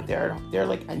her. They're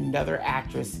like, another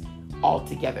actress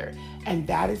altogether. And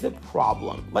that is a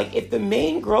problem. Like, if the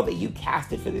main girl that you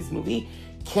casted for this movie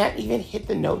can't even hit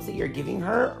the notes that you're giving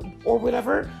her or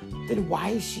whatever, then why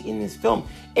is she in this film?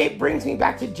 It brings me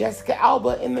back to Jessica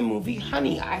Alba in the movie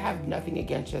Honey. I have nothing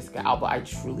against Jessica Alba. I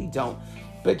truly don't.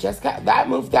 But Jessica,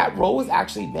 that role was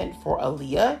actually meant for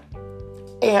Aaliyah.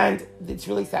 And it's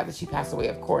really sad that she passed away,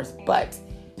 of course. But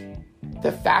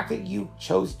the fact that you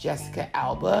chose Jessica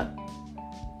Alba,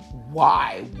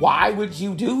 why? Why would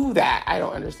you do that? I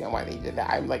don't understand why they did that.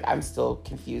 I'm still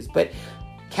confused. But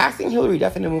casting Hilary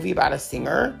Duff in a movie about a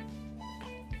singer,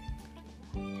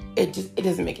 it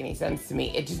doesn't make any sense to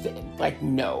me. It just, like,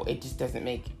 no, it just doesn't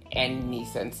make any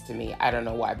sense to me. I don't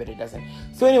know why, but it doesn't.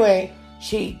 So anyway,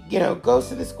 she, goes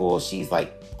to the school. She's,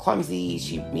 like, clumsy.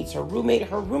 She meets her roommate.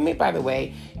 Her roommate, by the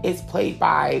way, is played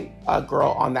by a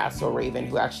girl on That's So Raven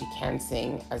who actually can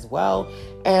sing as well.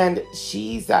 And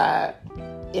she's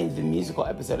in the musical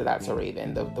episode of That's So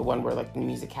Raven, the one where, like, the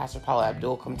music caster Paula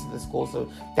Abdul come to the school.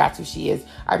 So that's who she is.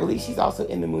 I believe she's also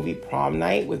in the movie Prom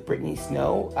Night with Brittany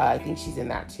Snow. I think she's in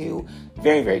that too.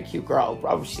 Very, very cute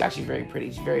girl. She's actually very pretty.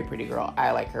 She's a very pretty girl.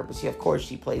 I like her. But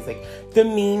she plays, like, the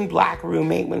mean black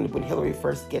roommate when Hillary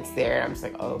first gets there. I'm just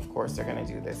like, oh, of course they're going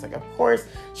to do this. Like, of course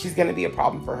she's going to be a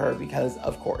problem for her because,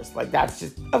 of course. Like, that's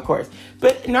just, of course.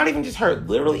 But not even just her.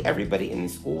 Literally everybody in the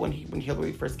school when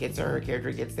Hillary first gets there, her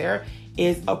character gets there,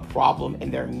 is a problem,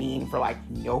 and they're mean for, like,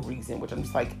 no reason, which I'm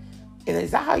just like,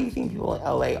 is that how you think people in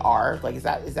LA are? Like, is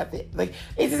that the, like,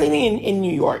 it's the same thing in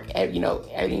New York.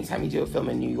 Anytime you do a film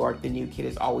in New York, the new kid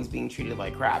is always being treated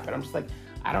like crap. And I'm just like,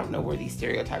 I don't know where these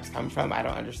stereotypes come from. I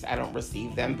don't understand. I don't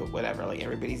receive them, but whatever. Like,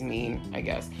 everybody's mean, I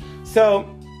guess.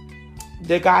 So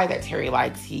the guy that Terry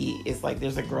likes, he is like,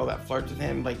 there's a girl that flirts with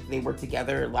him. Like, they were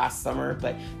together last summer,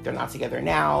 but they're not together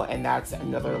now. And that's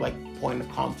another, like, point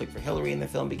of conflict for Hillary in the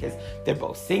film because they're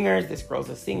both singers. This girl's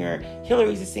a singer.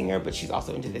 Hillary's a singer, but she's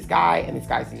also into this guy, and this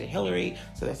guy's into Hillary.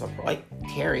 So there's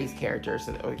Terry's character,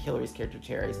 or Hillary's character,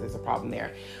 Terry. So there's a problem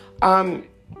there.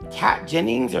 Kat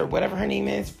Jennings, or whatever her name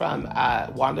is, from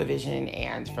WandaVision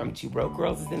and from Two Broke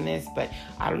Girls is in this, but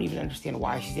I don't even understand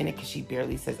why she's in it because she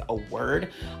barely says a word.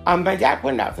 My dad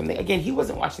pointed out something. Again, he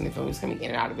wasn't watching the film. He was coming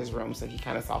in and out of his room, so he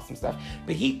kind of saw some stuff.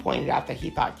 But he pointed out that he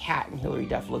thought Kat and Hilary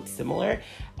Duff looked similar.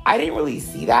 I didn't really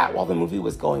see that while the movie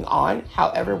was going on.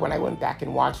 However, when I went back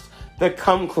and watched the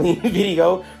Come Clean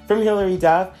video from Hilary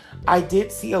Duff, I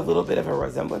did see a little bit of a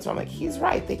resemblance. So I'm like, he's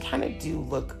right. They kind of do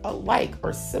look alike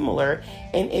or similar.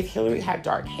 And if Hillary had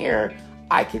dark hair,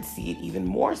 I could see it even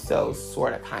more so,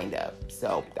 sort of, kind of.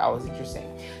 So that was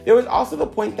interesting. There was also the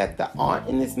point that the aunt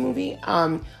in this movie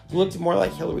looked more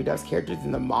like Hilary Duff's character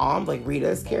than the mom, like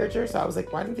Rita's character. So I was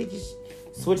like, why didn't they just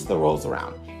switch the roles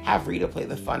around? Have Rita play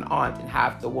the fun aunt and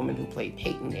have the woman who played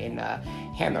Peyton in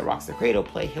Hand That Rocks the Cradle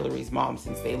play Hillary's mom,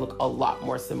 since they look a lot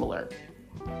more similar.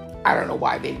 I don't know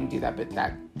why they didn't do that, but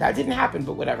that didn't happen,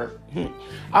 but whatever.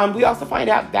 We also find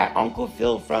out that Uncle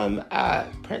Phil from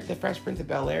The Fresh Prince of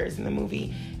Bel-Air is in the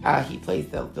movie. He plays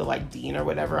the like dean or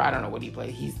whatever. I don't know what he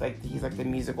plays. He's like the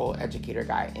musical educator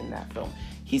guy in that film.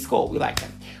 He's cool. We like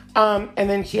him. And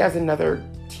then she has another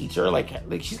teacher, like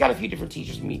she's got a few different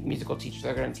teachers, musical teachers that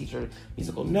are going to teach her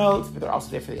musical notes, but they're also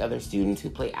there for the other students who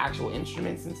play actual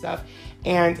instruments and stuff.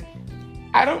 And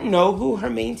I don't know who her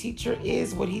main teacher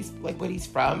is, what he's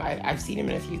from. I've seen him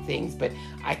in a few things, but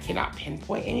I cannot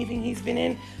pinpoint anything he's been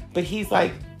in. But he's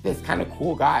like this kind of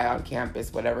cool guy on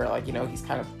campus, whatever. Like, he's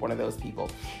kind of one of those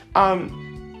people.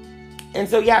 And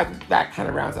so, yeah, that kind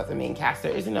of rounds out the main cast.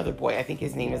 There is another boy. I think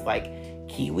his name is like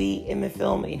Kiwi in the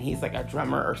film, and he's like a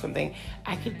drummer or something.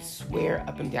 I could swear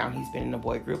up and down he's been in a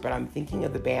boy group, but I'm thinking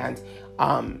of the band.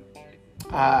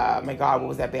 My God, what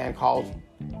was that band called?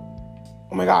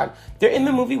 Oh my God. They're in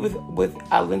the movie with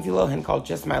Lindsay Lohan called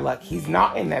Just My Luck. He's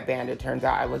not in that band. It turns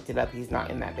out, I looked it up. He's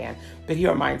not in that band, but he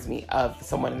reminds me of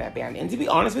someone in that band. And to be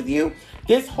honest with you,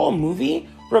 this whole movie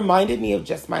reminded me of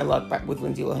Just My Luck with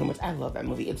Lindsay Lohan, which I love that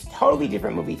movie. It's a totally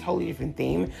different movie, totally different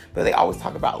theme, but they always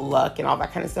talk about luck and all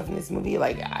that kind of stuff in this movie.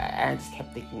 Like, I just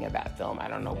kept thinking of that film. I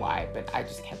don't know why, but I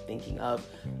just kept thinking of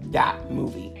that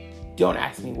movie. Don't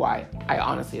ask me why. I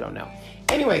honestly don't know.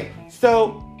 Anyway,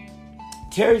 so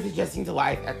Terry's adjusting to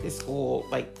life at this school.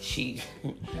 Like, she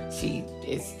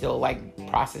is still like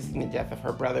processing the death of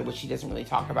her brother, which she doesn't really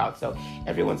talk about. So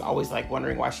everyone's always like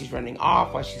wondering why she's running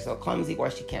off, why she's so clumsy, why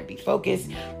she can't be focused.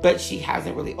 But she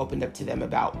hasn't really opened up to them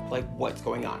about like what's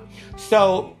going on.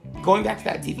 So going back to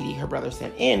that DVD her brother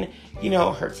sent in,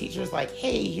 her teacher's like,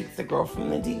 hey, it's the girl from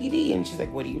the DVD. And she's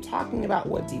like, what are you talking about?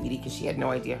 What DVD? Because she had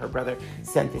no idea her brother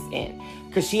sent this in.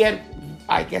 Because she had,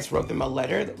 I guess, wrote them a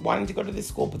letter wanting to go to this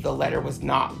school, but the letter was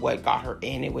not what got her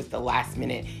in. It was the last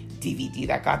minute DVD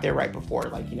that got there right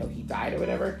before, he died or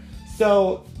whatever.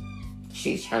 So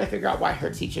she's trying to figure out why her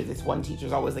teacher, this one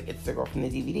teacher's always like, it's the girl from the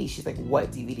DVD. She's like,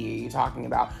 what DVD are you talking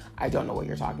about? I don't know what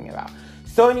you're talking about.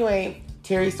 So anyway,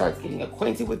 Terry starts getting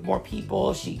acquainted with more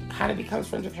people. She kind of becomes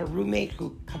friends with her roommate,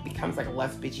 who becomes like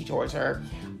less bitchy towards her.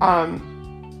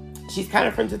 She's kind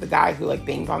of friends with the guy who like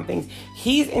bangs on things.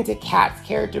 He's into Kat's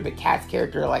character, but Kat's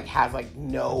character like has like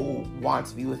no want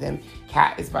to be with him.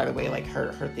 Kat is, by the way, like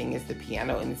her thing is the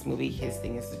piano in this movie. His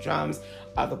thing is the drums.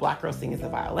 The black girl sings the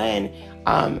violin.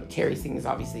 Terry sings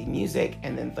obviously music,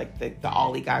 and then like the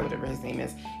Ollie guy, whatever his name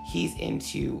is, he's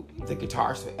into the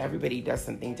guitar. So everybody does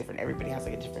something different. Everybody has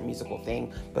like a different musical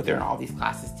thing, but they're in all these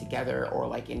classes together, or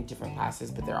like in different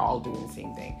classes, but they're all doing the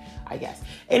same thing, I guess.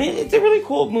 And it's a really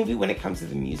cool movie when it comes to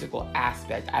the musical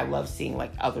aspect. I love seeing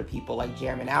like other people like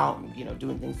jamming out, you know,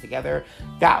 doing things together.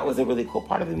 That was a really cool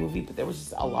part of the movie, but there was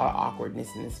just a lot of awkwardness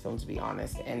in this film, to be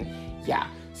honest. And yeah.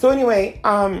 So anyway,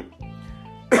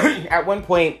 at one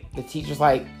point, the teacher's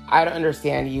like, I don't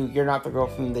understand you. You're not the girl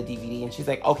from the DVD. And she's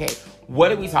like, okay,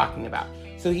 what are we talking about?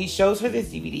 So he shows her this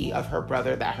DVD of her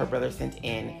brother that her brother sent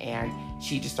in, and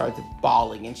she just starts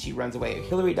bawling and she runs away.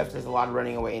 Hilary Duff does a lot of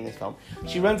running away in this film.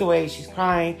 She runs away, she's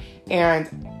crying,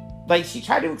 and like she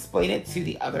tried to explain it to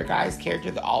the other guy's character,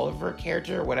 the Oliver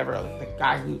character, or whatever, like the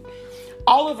guy who,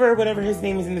 Oliver, whatever his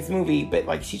name is in this movie, but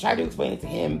like she tried to explain it to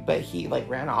him, but he like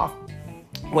ran off.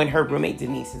 When her roommate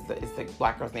Denise is the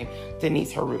black girl's name,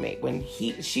 Denise, her roommate, when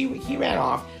he ran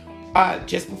off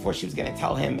just before she was gonna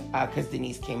tell him, because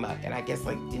Denise came up, and I guess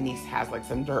like Denise has like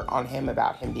some dirt on him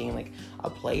about him being like a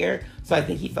player, so I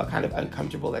think he felt kind of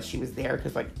uncomfortable that she was there,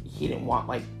 because like he didn't want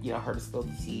like, you know, her to spill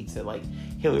the tea to like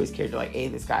Hilary's character, like, hey,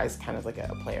 this guy's kind of like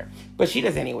a player, but she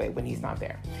does anyway when he's not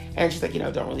there. And she's like, you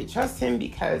know, don't really trust him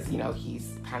because, you know,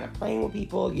 he's kind of playing with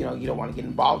people, you know, you don't want to get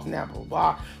involved in that, blah, blah,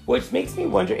 blah, which makes me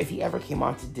wonder if he ever came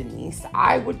on to Denise.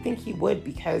 I would think he would,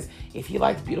 because if he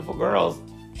likes beautiful girls,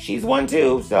 she's one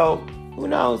too, so who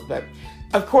knows. But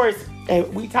of course,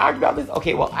 we talked about this.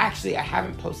 Okay, well, actually, I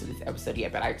haven't posted this episode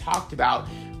yet, but I talked about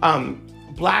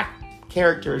black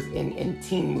characters in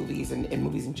teen movies and in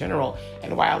movies in general,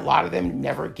 and why a lot of them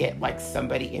never get like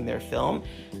somebody in their film.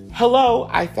 Hello,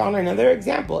 I found another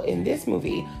example. In this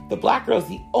movie, the black girl is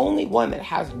the only one that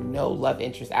has no love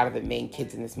interest out of the main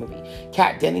kids in this movie.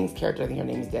 Kat Dennings' character, I think her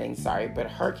name is Dennings, sorry, but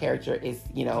her character is,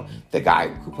 you know, the guy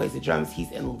who plays the drums.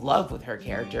 He's in love with her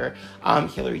character.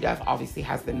 Hilary Duff obviously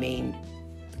has the main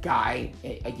guy,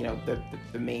 you know,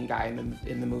 the main guy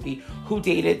in the movie, who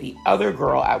dated the other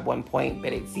girl at one point,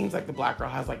 but it seems like the black girl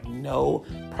has like no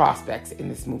prospects in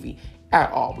this movie at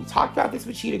all. We talked about this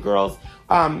with Cheetah Girls,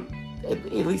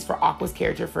 at least for Aqua's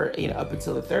character, for, you know, up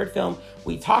until the third film.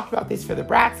 We talked about this for the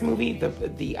Bratz movie.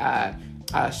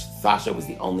 Sasha was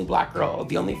the only black girl,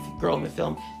 the only girl in the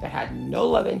film that had no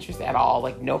love interest at all,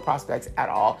 like no prospects at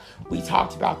all. We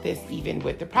talked about this even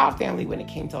with the Proud Family when it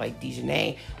came to like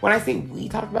Dejanay. When I say we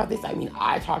talked about this, I mean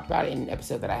I talked about it in an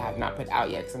episode that I have not put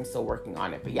out yet because I'm still working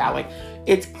on it. But yeah, like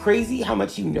it's crazy how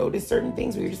much you notice certain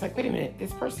things where you're just like, wait a minute,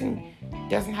 this person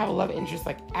doesn't have a love interest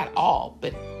like at all,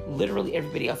 but literally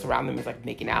everybody else around them is like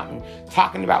making out and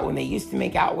talking about when they used to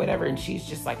make out, whatever, and she's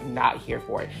just like not here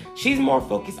for it. She's more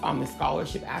focused on the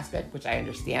scholarship aspect, which I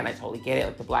understand. I totally get it.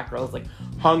 Like the black girl is like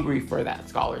hungry for that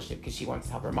scholarship because she wants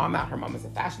to help her mom out. Her mom is a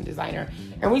fashion designer,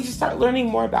 and we just start learning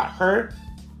more about her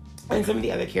and some of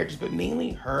the other characters, but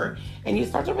mainly her, and you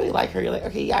start to really like her. You're like,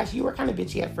 okay, yeah, you were kind of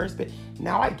bitchy at first, but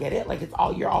now I get it. Like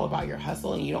you're all about your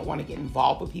hustle, and you don't want to get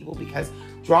involved with people because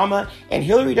drama. And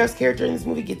Hilary Duff's character in this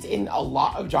movie gets in a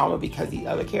lot of drama because the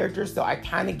other characters, so I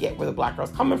kind of get where the black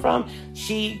girl's coming from.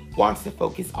 She wants to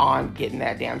focus on getting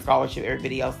that damn scholarship,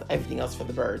 everything else for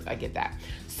the birds. I get that.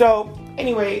 So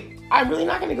anyway, I'm really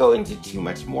not going to go into too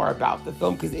much more about the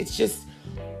film because it's just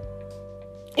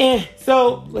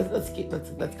So let's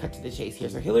cut to the chase here.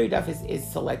 So Hilary Duff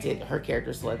is selected, her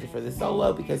character selected for the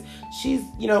solo because she's,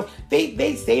 you know,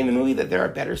 they say in the movie that there are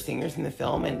better singers in the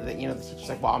film, and that, you know, the teacher's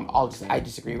like, well, I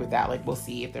disagree with that. Like, we'll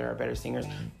see if there are better singers.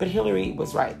 But Hilary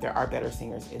was right. There are better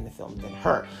singers in the film than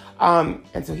her.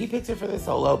 And so he picks her for the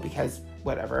solo because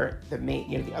whatever,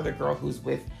 the other girl who's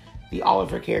with the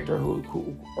Oliver character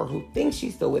who thinks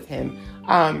she's still with him,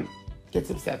 gets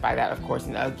upset by that, of course,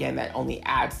 and again, that only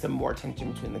adds some more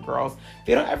tension between the girls.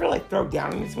 They don't ever, like, throw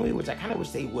down in this movie, which I kind of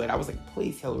wish they would. I was like,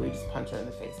 please, Hilary, just punch her in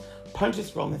the face. Punch this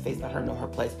girl in the face, let her know her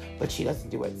place, but she doesn't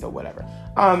do it, so whatever.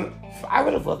 I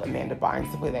would have loved Amanda Bynes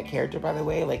to play that character, by the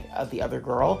way, like, the other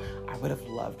girl. I would have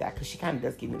loved that, because she kind of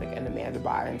does give me, like, an Amanda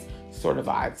Bynes sort of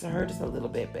vibe to her, just a little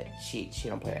bit, but she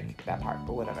don't play that part,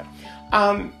 but whatever.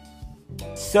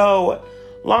 So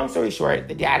long story short,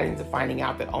 the dad ends up finding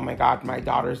out that, oh my God, my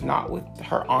daughter's not with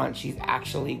her aunt. She's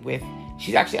actually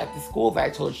at the school that I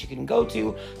told her she couldn't go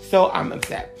to. So I'm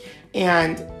upset.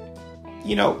 And,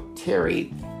 you know,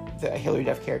 Terry, the Hilary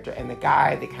Duff character, and the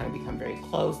guy, they kind of become very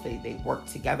close. They work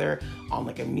together on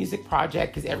like a music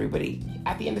project because everybody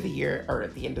at the end of the year, or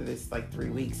at the end of this like 3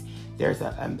 weeks, there's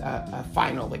a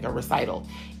final, like a recital,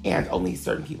 and only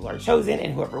certain people are chosen,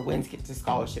 and whoever wins gets a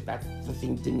scholarship. That's the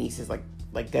thing Denise is like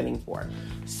gunning for.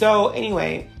 So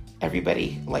anyway,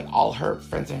 everybody, like all her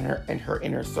friends in her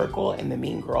inner circle and the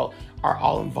mean girl are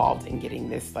all involved in getting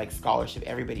this like scholarship.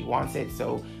 Everybody wants it.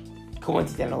 So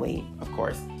coincidentally, of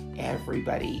course,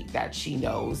 everybody that she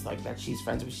knows, like that she's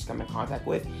friends with, she's come in contact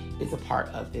with, is a part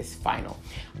of this final.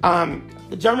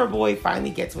 The drummer boy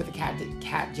finally gets with the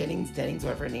Kat Jennings,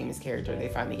 whatever her name is, character. They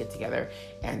finally get together,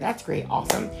 and that's great,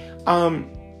 awesome.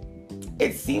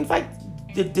 It seems like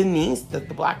Denise, the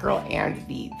black girl, and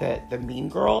the mean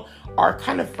girl are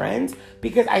kind of friends,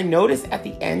 because I noticed at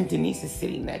the end Denise is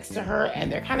sitting next to her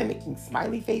and they're kind of making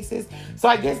smiley faces. So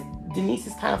I guess Denise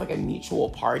is kind of like a mutual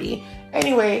party.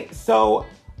 Anyway, so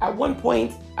at one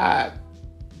point,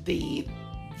 the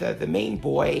main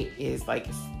boy is like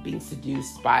being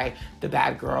seduced by the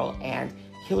bad girl, and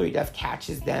Hilary Duff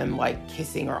catches them like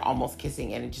kissing or almost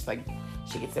kissing, and it just like,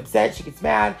 she gets upset, she gets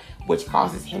mad, which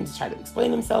causes him to try to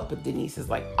explain himself, but Denise is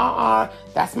like,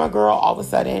 that's my girl all of a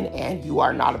sudden, and you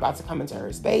are not about to come into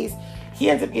her space. He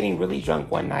ends up getting really drunk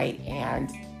one night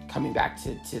and coming back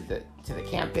to the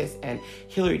campus, and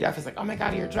Hilary Duff is like, oh my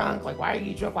God, you're drunk. Like, why are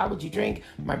you drunk? Why would you drink?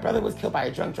 My brother was killed by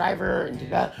a drunk driver, and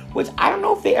which I don't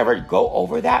know if they ever go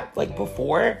over that, like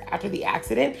before, after the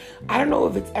accident. I don't know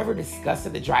if it's ever discussed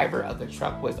that the driver of the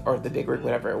truck was, or the big rig,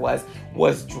 whatever it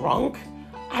was drunk.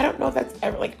 I don't know if that's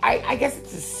ever, like, I guess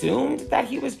it's assumed that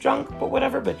he was drunk, but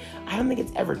whatever, but I don't think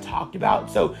it's ever talked about.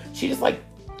 So she just like,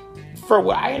 for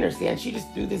what I understand, she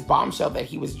just threw this bombshell that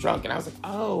he was drunk, and I was like,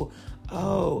 oh,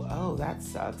 that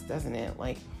sucks, doesn't it?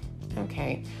 Like,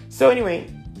 okay. So anyway,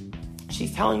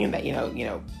 she's telling him that, you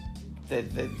know,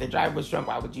 the driver was drunk,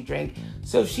 why would you drink?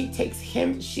 So she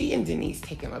and Denise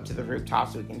take him up to the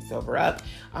rooftop so he can sober up.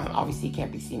 Obviously he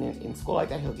can't be seen in school like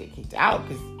that, he'll get kicked out,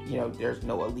 because, you know, there's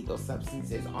no illegal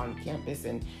substances on campus,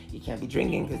 and you can't be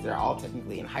drinking because they're all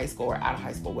technically in high school or out of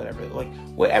high school,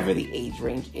 whatever the age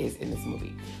range is in this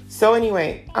movie. So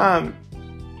anyway,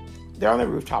 they're on the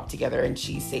rooftop together, and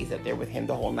she stays up there with him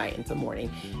the whole night until morning.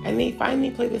 And they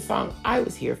finally play the song I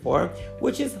was here for,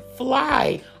 which is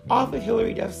Fly, off of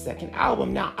Hilary Duff's second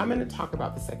album. Now, I'm going to talk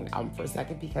about the second album for a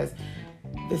second, because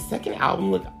the second album,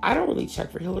 look, I don't really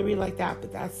check for Hilary like that,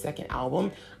 but that second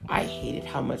album, I hated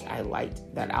how much I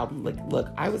liked that album. Like, look,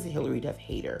 I was a Hilary Duff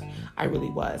hater. I really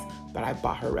was. But I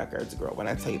bought her records, girl. When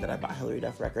I tell you that I bought Hilary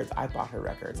Duff records, I bought her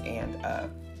records. And,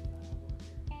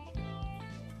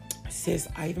 sis,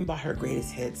 I even bought her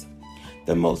greatest hits.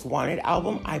 The Most Wanted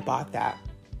album, I bought that.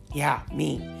 Yeah,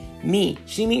 me.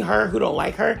 She mean her who don't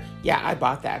like her? Yeah, I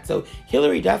bought that. So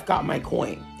Hilary Duff got my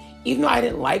coin. Even though I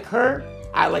didn't like her,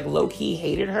 I like low-key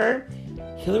hated her,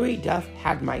 Hilary Duff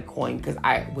had my coin, because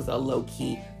I was a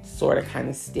low-key sort of kind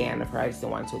of stan of her. I just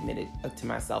didn't want to admit it to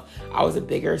myself. I was a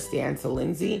bigger stan to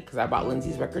Lindsay, because I bought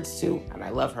Lindsay's records too, and I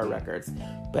love her records.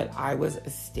 But I was a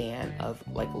stan of,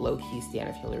 like, low-key stan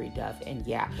of Hilary Duff. And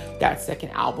yeah, that second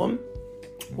album,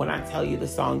 when I tell you the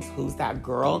songs Who's That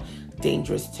Girl,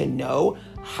 Dangerous to Know,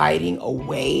 Hiding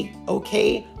Away,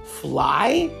 Okay,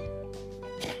 Fly,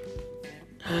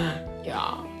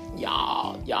 y'all,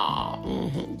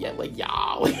 yeah, like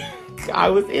y'all. I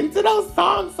was into those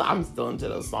songs. I'm still into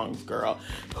those songs, girl.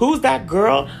 Who's that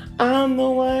girl? I'm the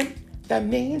one that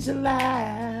made you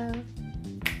laugh,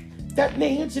 that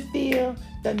made you feel,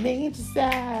 that made you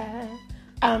sad.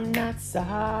 I'm not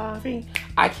sorry.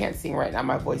 I can't sing right now.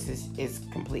 My voice is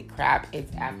complete crap.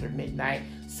 It's after midnight,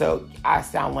 so I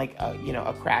sound like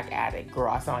a crack addict,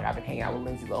 girl. I sound like I've been hanging out with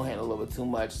Lindsay Lohan a little bit too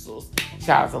much. So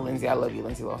shout out to Lindsay. I love you,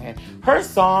 Lindsay Lohan. Her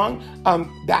song,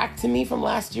 Back to Me from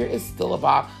last year, is still a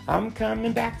bop. I'm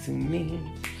coming back to me.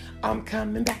 I'm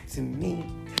coming back to me.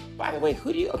 By the way,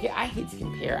 I hate to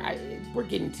compare. We're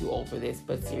getting too old for this,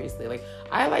 but seriously, like,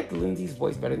 I like Lindsay's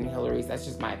voice better than Hilary's. That's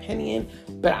just my opinion,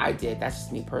 but that's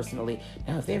just me personally.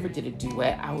 Now, if they ever did a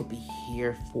duet, I would be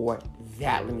here for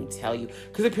that, let me tell you.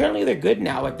 Because apparently they're good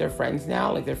now, like, they're friends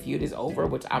now, like, their feud is over,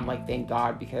 which I'm like, thank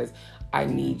God, because I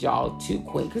need y'all two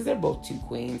queens, because they're both two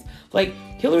queens. Like,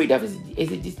 Hilary Duff is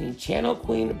a Disney Channel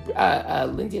queen,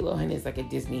 Lindsay Lohan is like a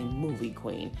Disney movie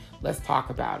queen. Let's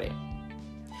talk about it.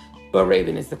 But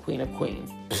Raven is the queen of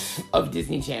queens of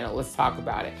Disney Channel. Let's talk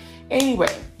about it.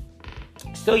 Anyway,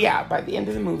 so yeah, by the end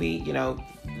of the movie, we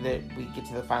get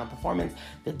to the final performance.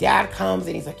 The dad comes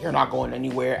and he's like, you're not going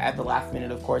anywhere. At the last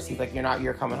minute, of course, he's like,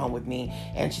 you're coming home with me.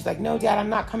 And she's like, no, Dad, I'm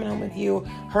not coming home with you.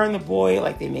 Her and the boy,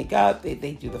 like, they make up. They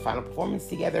do the final performance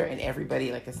together. And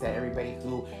everybody, like I said, everybody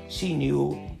who she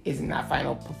knew is in that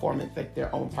final performance, like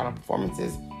their own final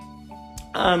performances.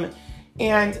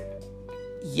 And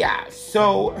yeah,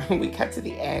 so we cut to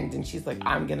the end and she's like,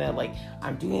 I'm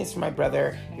doing this for my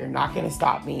brother. You're not gonna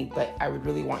stop me, but I would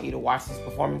really want you to watch this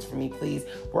performance for me, please.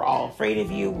 We're all afraid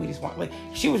of you. We just want,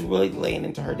 she was really laying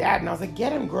into her dad. And I was like,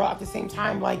 get him, girl. At the same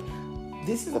time,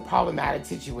 this is a problematic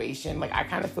situation. I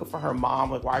kind of feel for her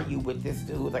mom. Why are you with this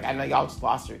dude? I know y'all just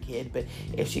lost your kid, but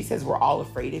if she says we're all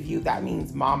afraid of you, that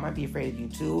means mom might be afraid of you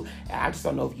too. And I just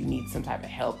don't know if you need some type of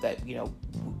help that,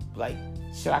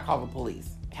 should I call the police?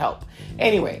 Help.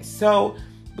 Anyway, so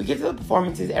we get to the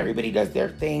performances. Everybody does their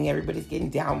thing. Everybody's getting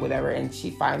down, whatever. And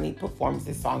she finally performs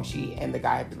this song she and the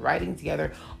guy have been writing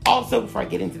together. Also, before I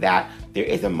get into that, there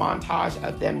is a montage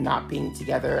of them not being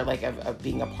together, of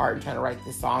being apart and trying to write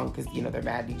this song because, they're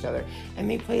mad at each other. And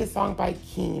they play a song by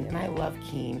Keane, and I love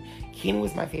Keane. Keane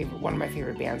was one of my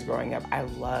favorite bands growing up. I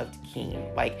loved Keane.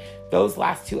 Those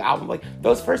last two albums,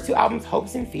 those first two albums,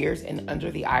 Hopes and Fears and Under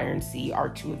the Iron Sea, are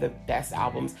two of the best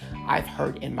albums I've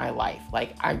heard in my life.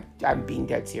 I'm being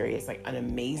dead serious. An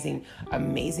amazing,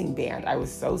 amazing band. I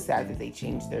was so sad that they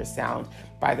changed their sound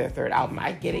by their third album.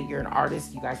 I get it. You're an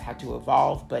artist. You guys had to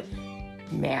evolve, but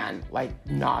man,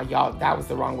 nah, y'all, that was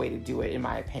the wrong way to do it, in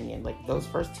my opinion. Those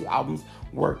first two albums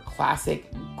were classic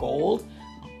gold.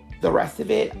 The rest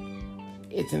of it,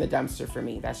 it's in the dumpster for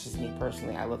me. That's just me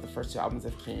personally. I love the first two albums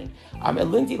of Keane.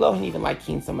 And Lindsay Lohan even liked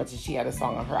Keane so much that she had a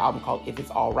song on her album called If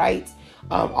It's All Right,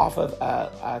 off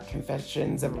of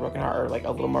Confessions of a Broken Heart, or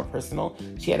a little more personal.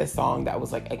 She had a song that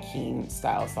was a Keane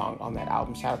style song on that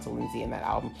album. Shout out to Lindsay and that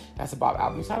album. That's a Bob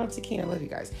album. Shout out to Keane. I love you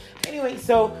guys. Anyway,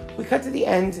 so we cut to the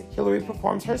end. Hilary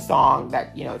performs her song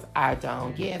that, it's I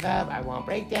don't give up, I won't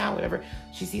break down, whatever.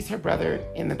 She sees her brother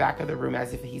in the back of the room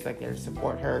as if he's there to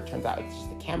support her. Turns out it's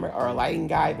just a camera or a lighting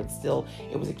guy, but still,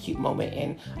 it was a cute moment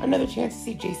and another chance to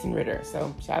see Jason Ritter.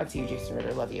 So shout out to you, Jason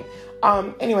Ritter. Love you.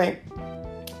 Anyway,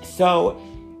 so,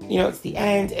 it's the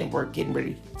end and we're getting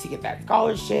ready to get that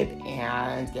scholarship,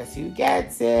 and guess who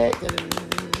gets it?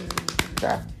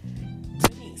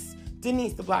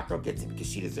 Denise, the black girl, gets it because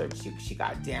she deserves it. She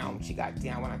got down. She got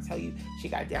down. When I tell you, she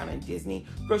got down in Disney.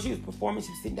 Girl, she was performing.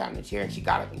 She was sitting down in the chair and she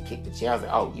got up and kicked the chair. I was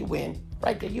like, oh, you win.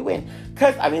 Right there, you win.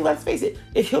 Because, let's face it.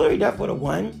 If Hilary Duff would have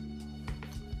won,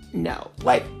 no.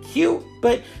 Cute,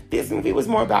 but this movie was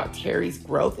more about Terry's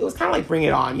growth. It was kind of Bring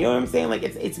It On. You know what I'm saying?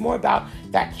 It's more about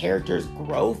that character's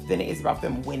growth than it is about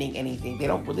them winning anything. They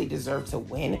don't really deserve to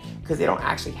win because they don't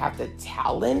actually have the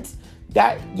talent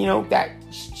that, that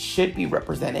should be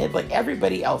represented.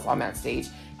 Everybody else on that stage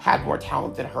had more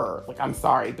talent than her. I'm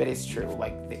sorry, but it's true. I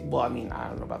don't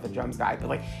know about the drums guy,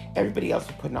 but everybody else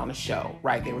was putting on a show,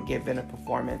 right? They were given a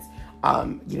performance.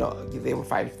 They were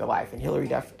fighting for their life. And Hilary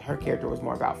Duff, her character was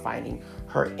more about finding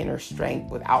her inner strength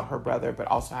without her brother, but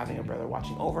also having a brother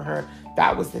watching over her.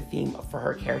 That was the theme for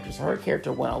her character. So her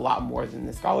character won a lot more than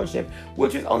the scholarship,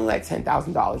 which was only $10,000.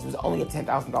 It was only a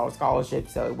 $10,000 scholarship,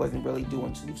 so it wasn't really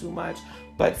doing too much,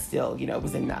 but still, it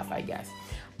was enough, I guess.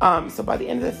 So by the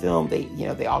end of the film,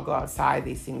 they all go outside,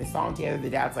 they sing the song together. The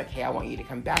dad's like, hey, I want you to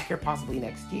come back here possibly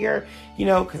next year,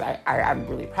 because I'm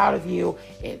really proud of you.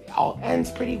 It all ends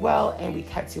pretty well. And we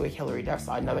cut to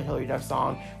another Hilary Duff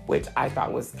song, which I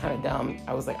thought was kind of dumb.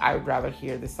 I was like, I would rather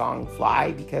hear the song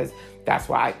Fly, because that's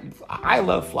why I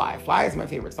love Fly. Fly is my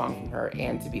favorite song from her,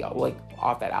 and to be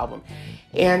off that album.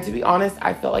 And to be honest,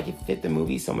 I felt like it fit the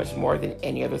movie so much more than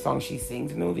any other song she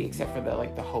sings in the movie, except for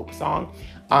the Hope song.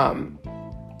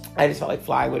 I just felt like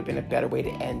Fly would have been a better way to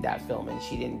end that film, and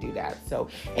she didn't do that. So,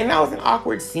 and that was an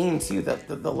awkward scene too.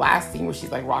 The last scene where she's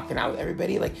rocking out with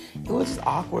everybody, it was just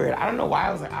awkward. I don't know why.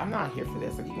 I was like, I'm not here for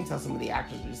this. You can tell some of the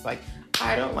actors were just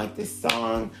I don't like this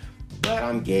song, but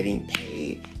I'm getting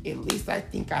paid. At least I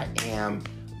think I am.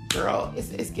 Girl,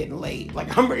 it's getting late.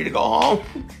 I'm ready to go home.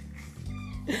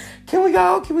 Can we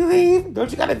go? Can we leave?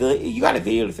 Don't you got a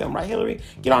video to film, right, Hillary?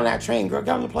 Get on that train, girl.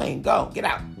 Get on the plane. Go. Get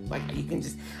out. You can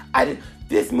just...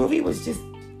 This movie was just...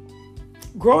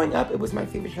 Growing up, it was my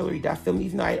favorite Hilary Duff film,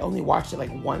 even though I only watched it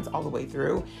once all the way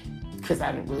through, because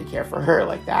I didn't really care for her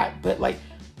like that. But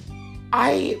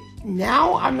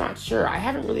I'm not sure. I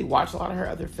haven't really watched a lot of her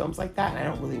other films like that, and I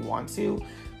don't really want to.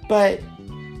 But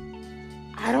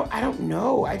I don't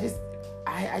know. I just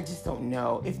don't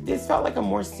know. If this felt like a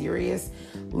more serious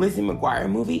Lizzie McGuire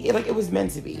movie, it was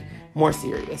meant to be more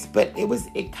serious, but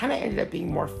it kind of ended up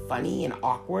being more funny and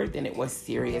awkward than it was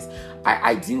serious.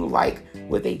 I do like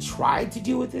what they tried to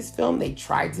do with this film. They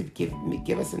tried to give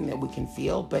us something that we can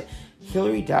feel, but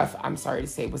Hilary Duff, I'm sorry to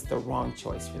say, was the wrong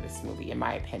choice for this movie, in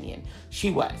my opinion. She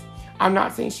was. I'm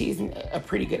not saying she isn't a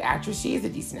pretty good actress. She is a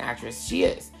decent actress. She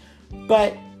is.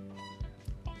 But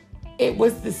it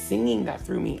was the singing that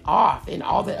threw me off and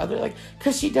all the other, like,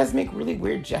 because she does make really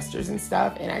weird gestures and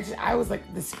stuff. And I was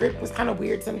like, the script was kind of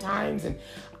weird sometimes. And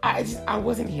I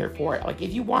wasn't here for it. Like,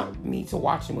 if you want me to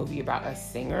watch a movie about a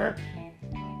singer,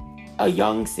 a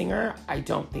young singer, I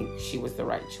don't think she was the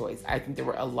right choice. I think there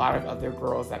were a lot of other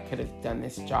girls that could have done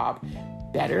this job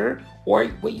better. Or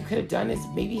what you could have done is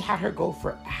maybe had her go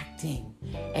for acting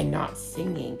and not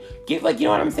singing. Give, like, you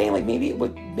know what I'm saying? Like,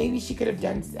 maybe she could have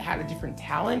had a different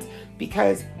talent,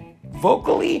 because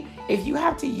vocally, if you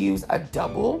have to use a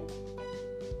double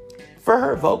for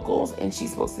her vocals and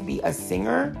she's supposed to be a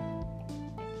singer,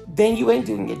 then you ain't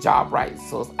doing your job right.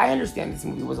 So I understand this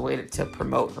movie was a way to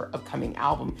promote her upcoming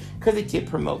album, because it did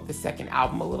promote the second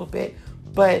album a little bit,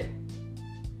 but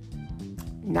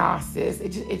nah, sis, it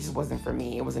just wasn't for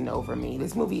me. It was a no for me.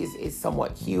 This movie is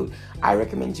somewhat cute. I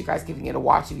recommend you guys giving it a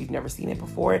watch if you've never seen it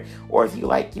before, or if you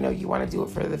like, you want to do it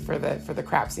for the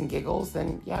craps and giggles,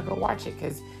 then yeah, go watch it,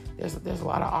 because there's a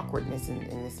lot of awkwardness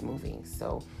in this movie.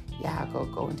 So yeah,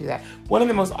 go and do that. One of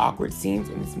the most awkward scenes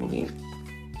in this movie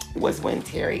was when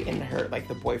Terry and her, like,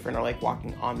 the boyfriend are like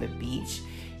walking on the beach,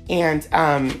 and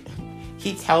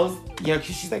he tells, because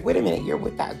she's like, wait a minute, you're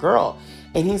with that girl.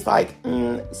 And he's like,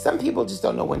 some people just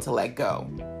don't know when to let go,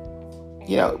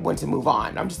 when to move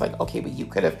on. I'm just like, okay, but you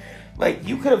could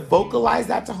have vocalized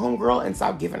that to homegirl and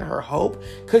stop giving her hope,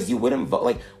 because you wouldn't vote.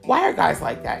 Like, why are guys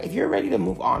like that? If you're ready to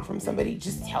move on from somebody,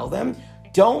 just tell them.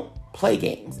 Don't play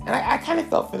games. And I kind of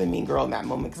felt for the mean girl in that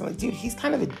moment, because I'm like, dude, he's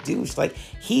kind of a douche. Like,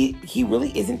 he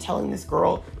really isn't telling this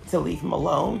girl to leave him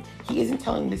alone. He isn't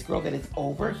telling this girl that it's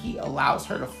over. He allows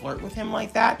her to flirt with him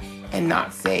like that and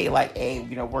not say, like, hey,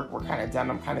 we're kind of done.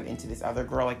 I'm kind of into this other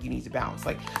girl. Like, you need to bounce.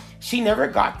 Like, she never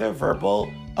got the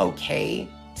verbal okay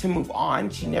to move on.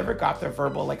 She never got the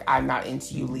verbal, like, I'm not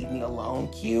into you, leave me alone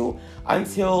cue,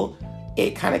 until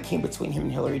it kind of came between him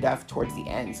and Hilary Duff towards the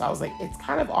end. So I was like, it's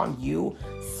kind of on you,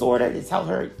 sort of, to tell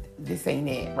her this ain't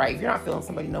it, right? If you're not feeling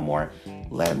somebody no more,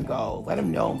 let him go. Let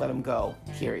him know, let him go,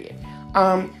 period.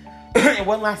 And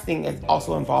one last thing, it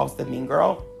also involves the mean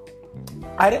girl.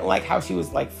 I didn't like how she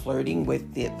was, like, flirting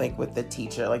with the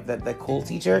teacher, like the cool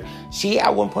teacher. She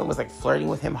at one point was, like, flirting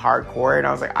with him hardcore, and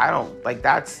I was like, I don't, like,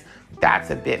 that's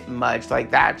a bit much.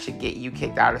 Like, that should get you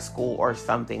kicked out of school or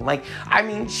something. Like, I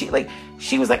mean, she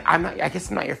was like, I guess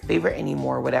I'm not your favorite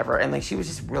anymore, or whatever. And, like, she was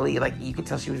just really, like, you could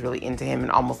tell she was really into him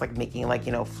and almost, like, making, like,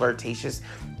 flirtatious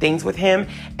things with him.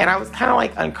 And I was kind of,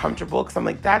 like, uncomfortable, because I'm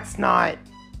like, that's not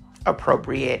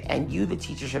appropriate, and you, the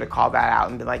teacher, should have called that out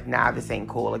and been like, nah, this ain't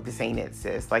cool, like, this ain't it,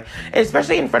 sis. Like, and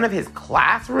especially in front of his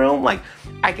classroom, like,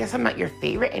 I guess I'm not your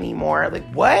favorite anymore. Like,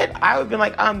 what? I would have been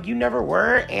like, you never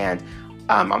were, and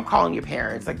I'm calling your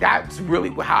parents. Like, that's really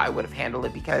how I would have handled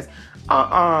it, because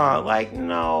like,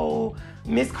 no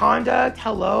misconduct,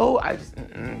 hello. I just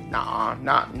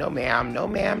no ma'am,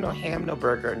 no ham, no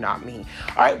burger, not me.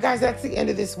 All right, guys, that's the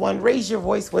end of this one. Raise Your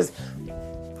Voice was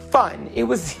fun. It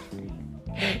was fun.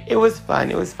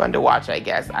 It was fun to watch, I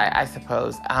guess, I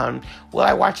suppose. Will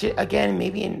I watch it again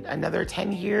maybe in another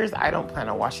 10 years? I don't plan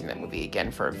on watching that movie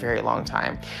again for a very long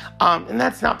time. And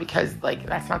that's not because, like,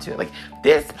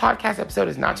 this podcast episode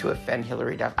is not to offend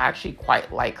Hilary Duff. I actually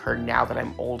quite like her now that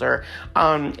I'm older.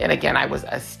 And again, I was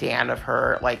a stan of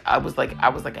her. Like, I was like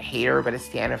a hater, but a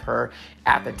stan of her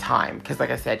at the time. Because,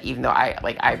 like I said, even though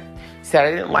I said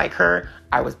I didn't like her,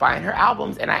 I was buying her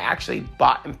albums, and I actually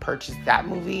bought and purchased that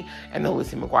movie and the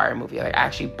Lucy McGuire movie. Like, I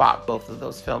actually bought both of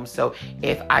those films. So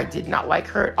if I did not like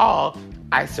her at all,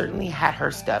 I certainly had her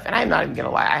stuff. And I'm not even going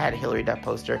to lie, I had a Hilary Duff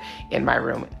poster in my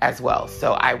room as well.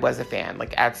 So I was a fan.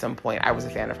 Like, at some point, I was a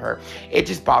fan of her. It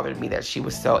just bothered me that she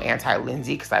was so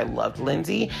anti-Lindsay, because I loved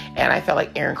Lindsay. And I felt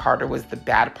like Aaron Carter was the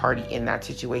bad party in that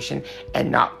situation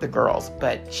and not the girls.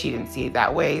 But she didn't see it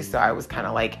that way. So I was kind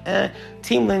of like,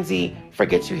 Team Lindsay,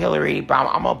 forget you, Hilary. But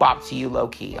I'm going to bop to you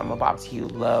low-key. I'm going to bop to you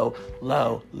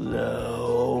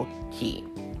low-key.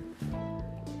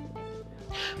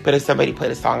 But if somebody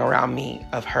put a song around me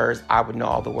of hers, I would know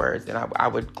all the words, and I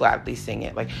would gladly sing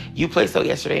it. Like, you played So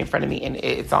Yesterday in front of me, and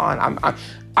it's on.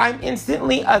 I'm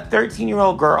instantly a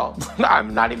 13-year-old girl.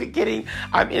 I'm not even kidding.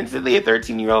 I'm instantly a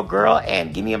 13-year-old girl,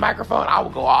 and give me a microphone, I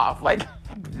will go off. Like,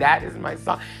 that is my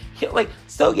song. Like,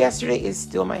 So Yesterday is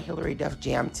still my Hilary Duff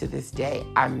jam to this day.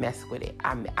 I mess with it.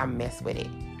 I mess with it.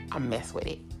 I mess with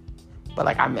it. But,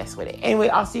 like, I mess with it. Anyway,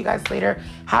 I'll see you guys later.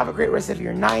 Have a great rest of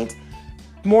your night,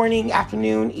 morning,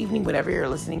 afternoon, evening, whenever you're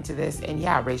listening to this. And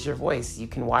yeah, Raise Your Voice. You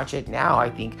can watch it now, I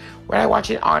think. Where I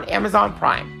watch it on Amazon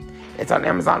Prime. It's on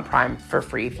Amazon Prime for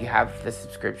free if you have the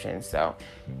subscription. So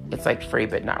it's like free,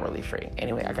 but not really free.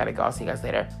 Anyway, I gotta go. I'll see you guys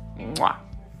later. Mwah.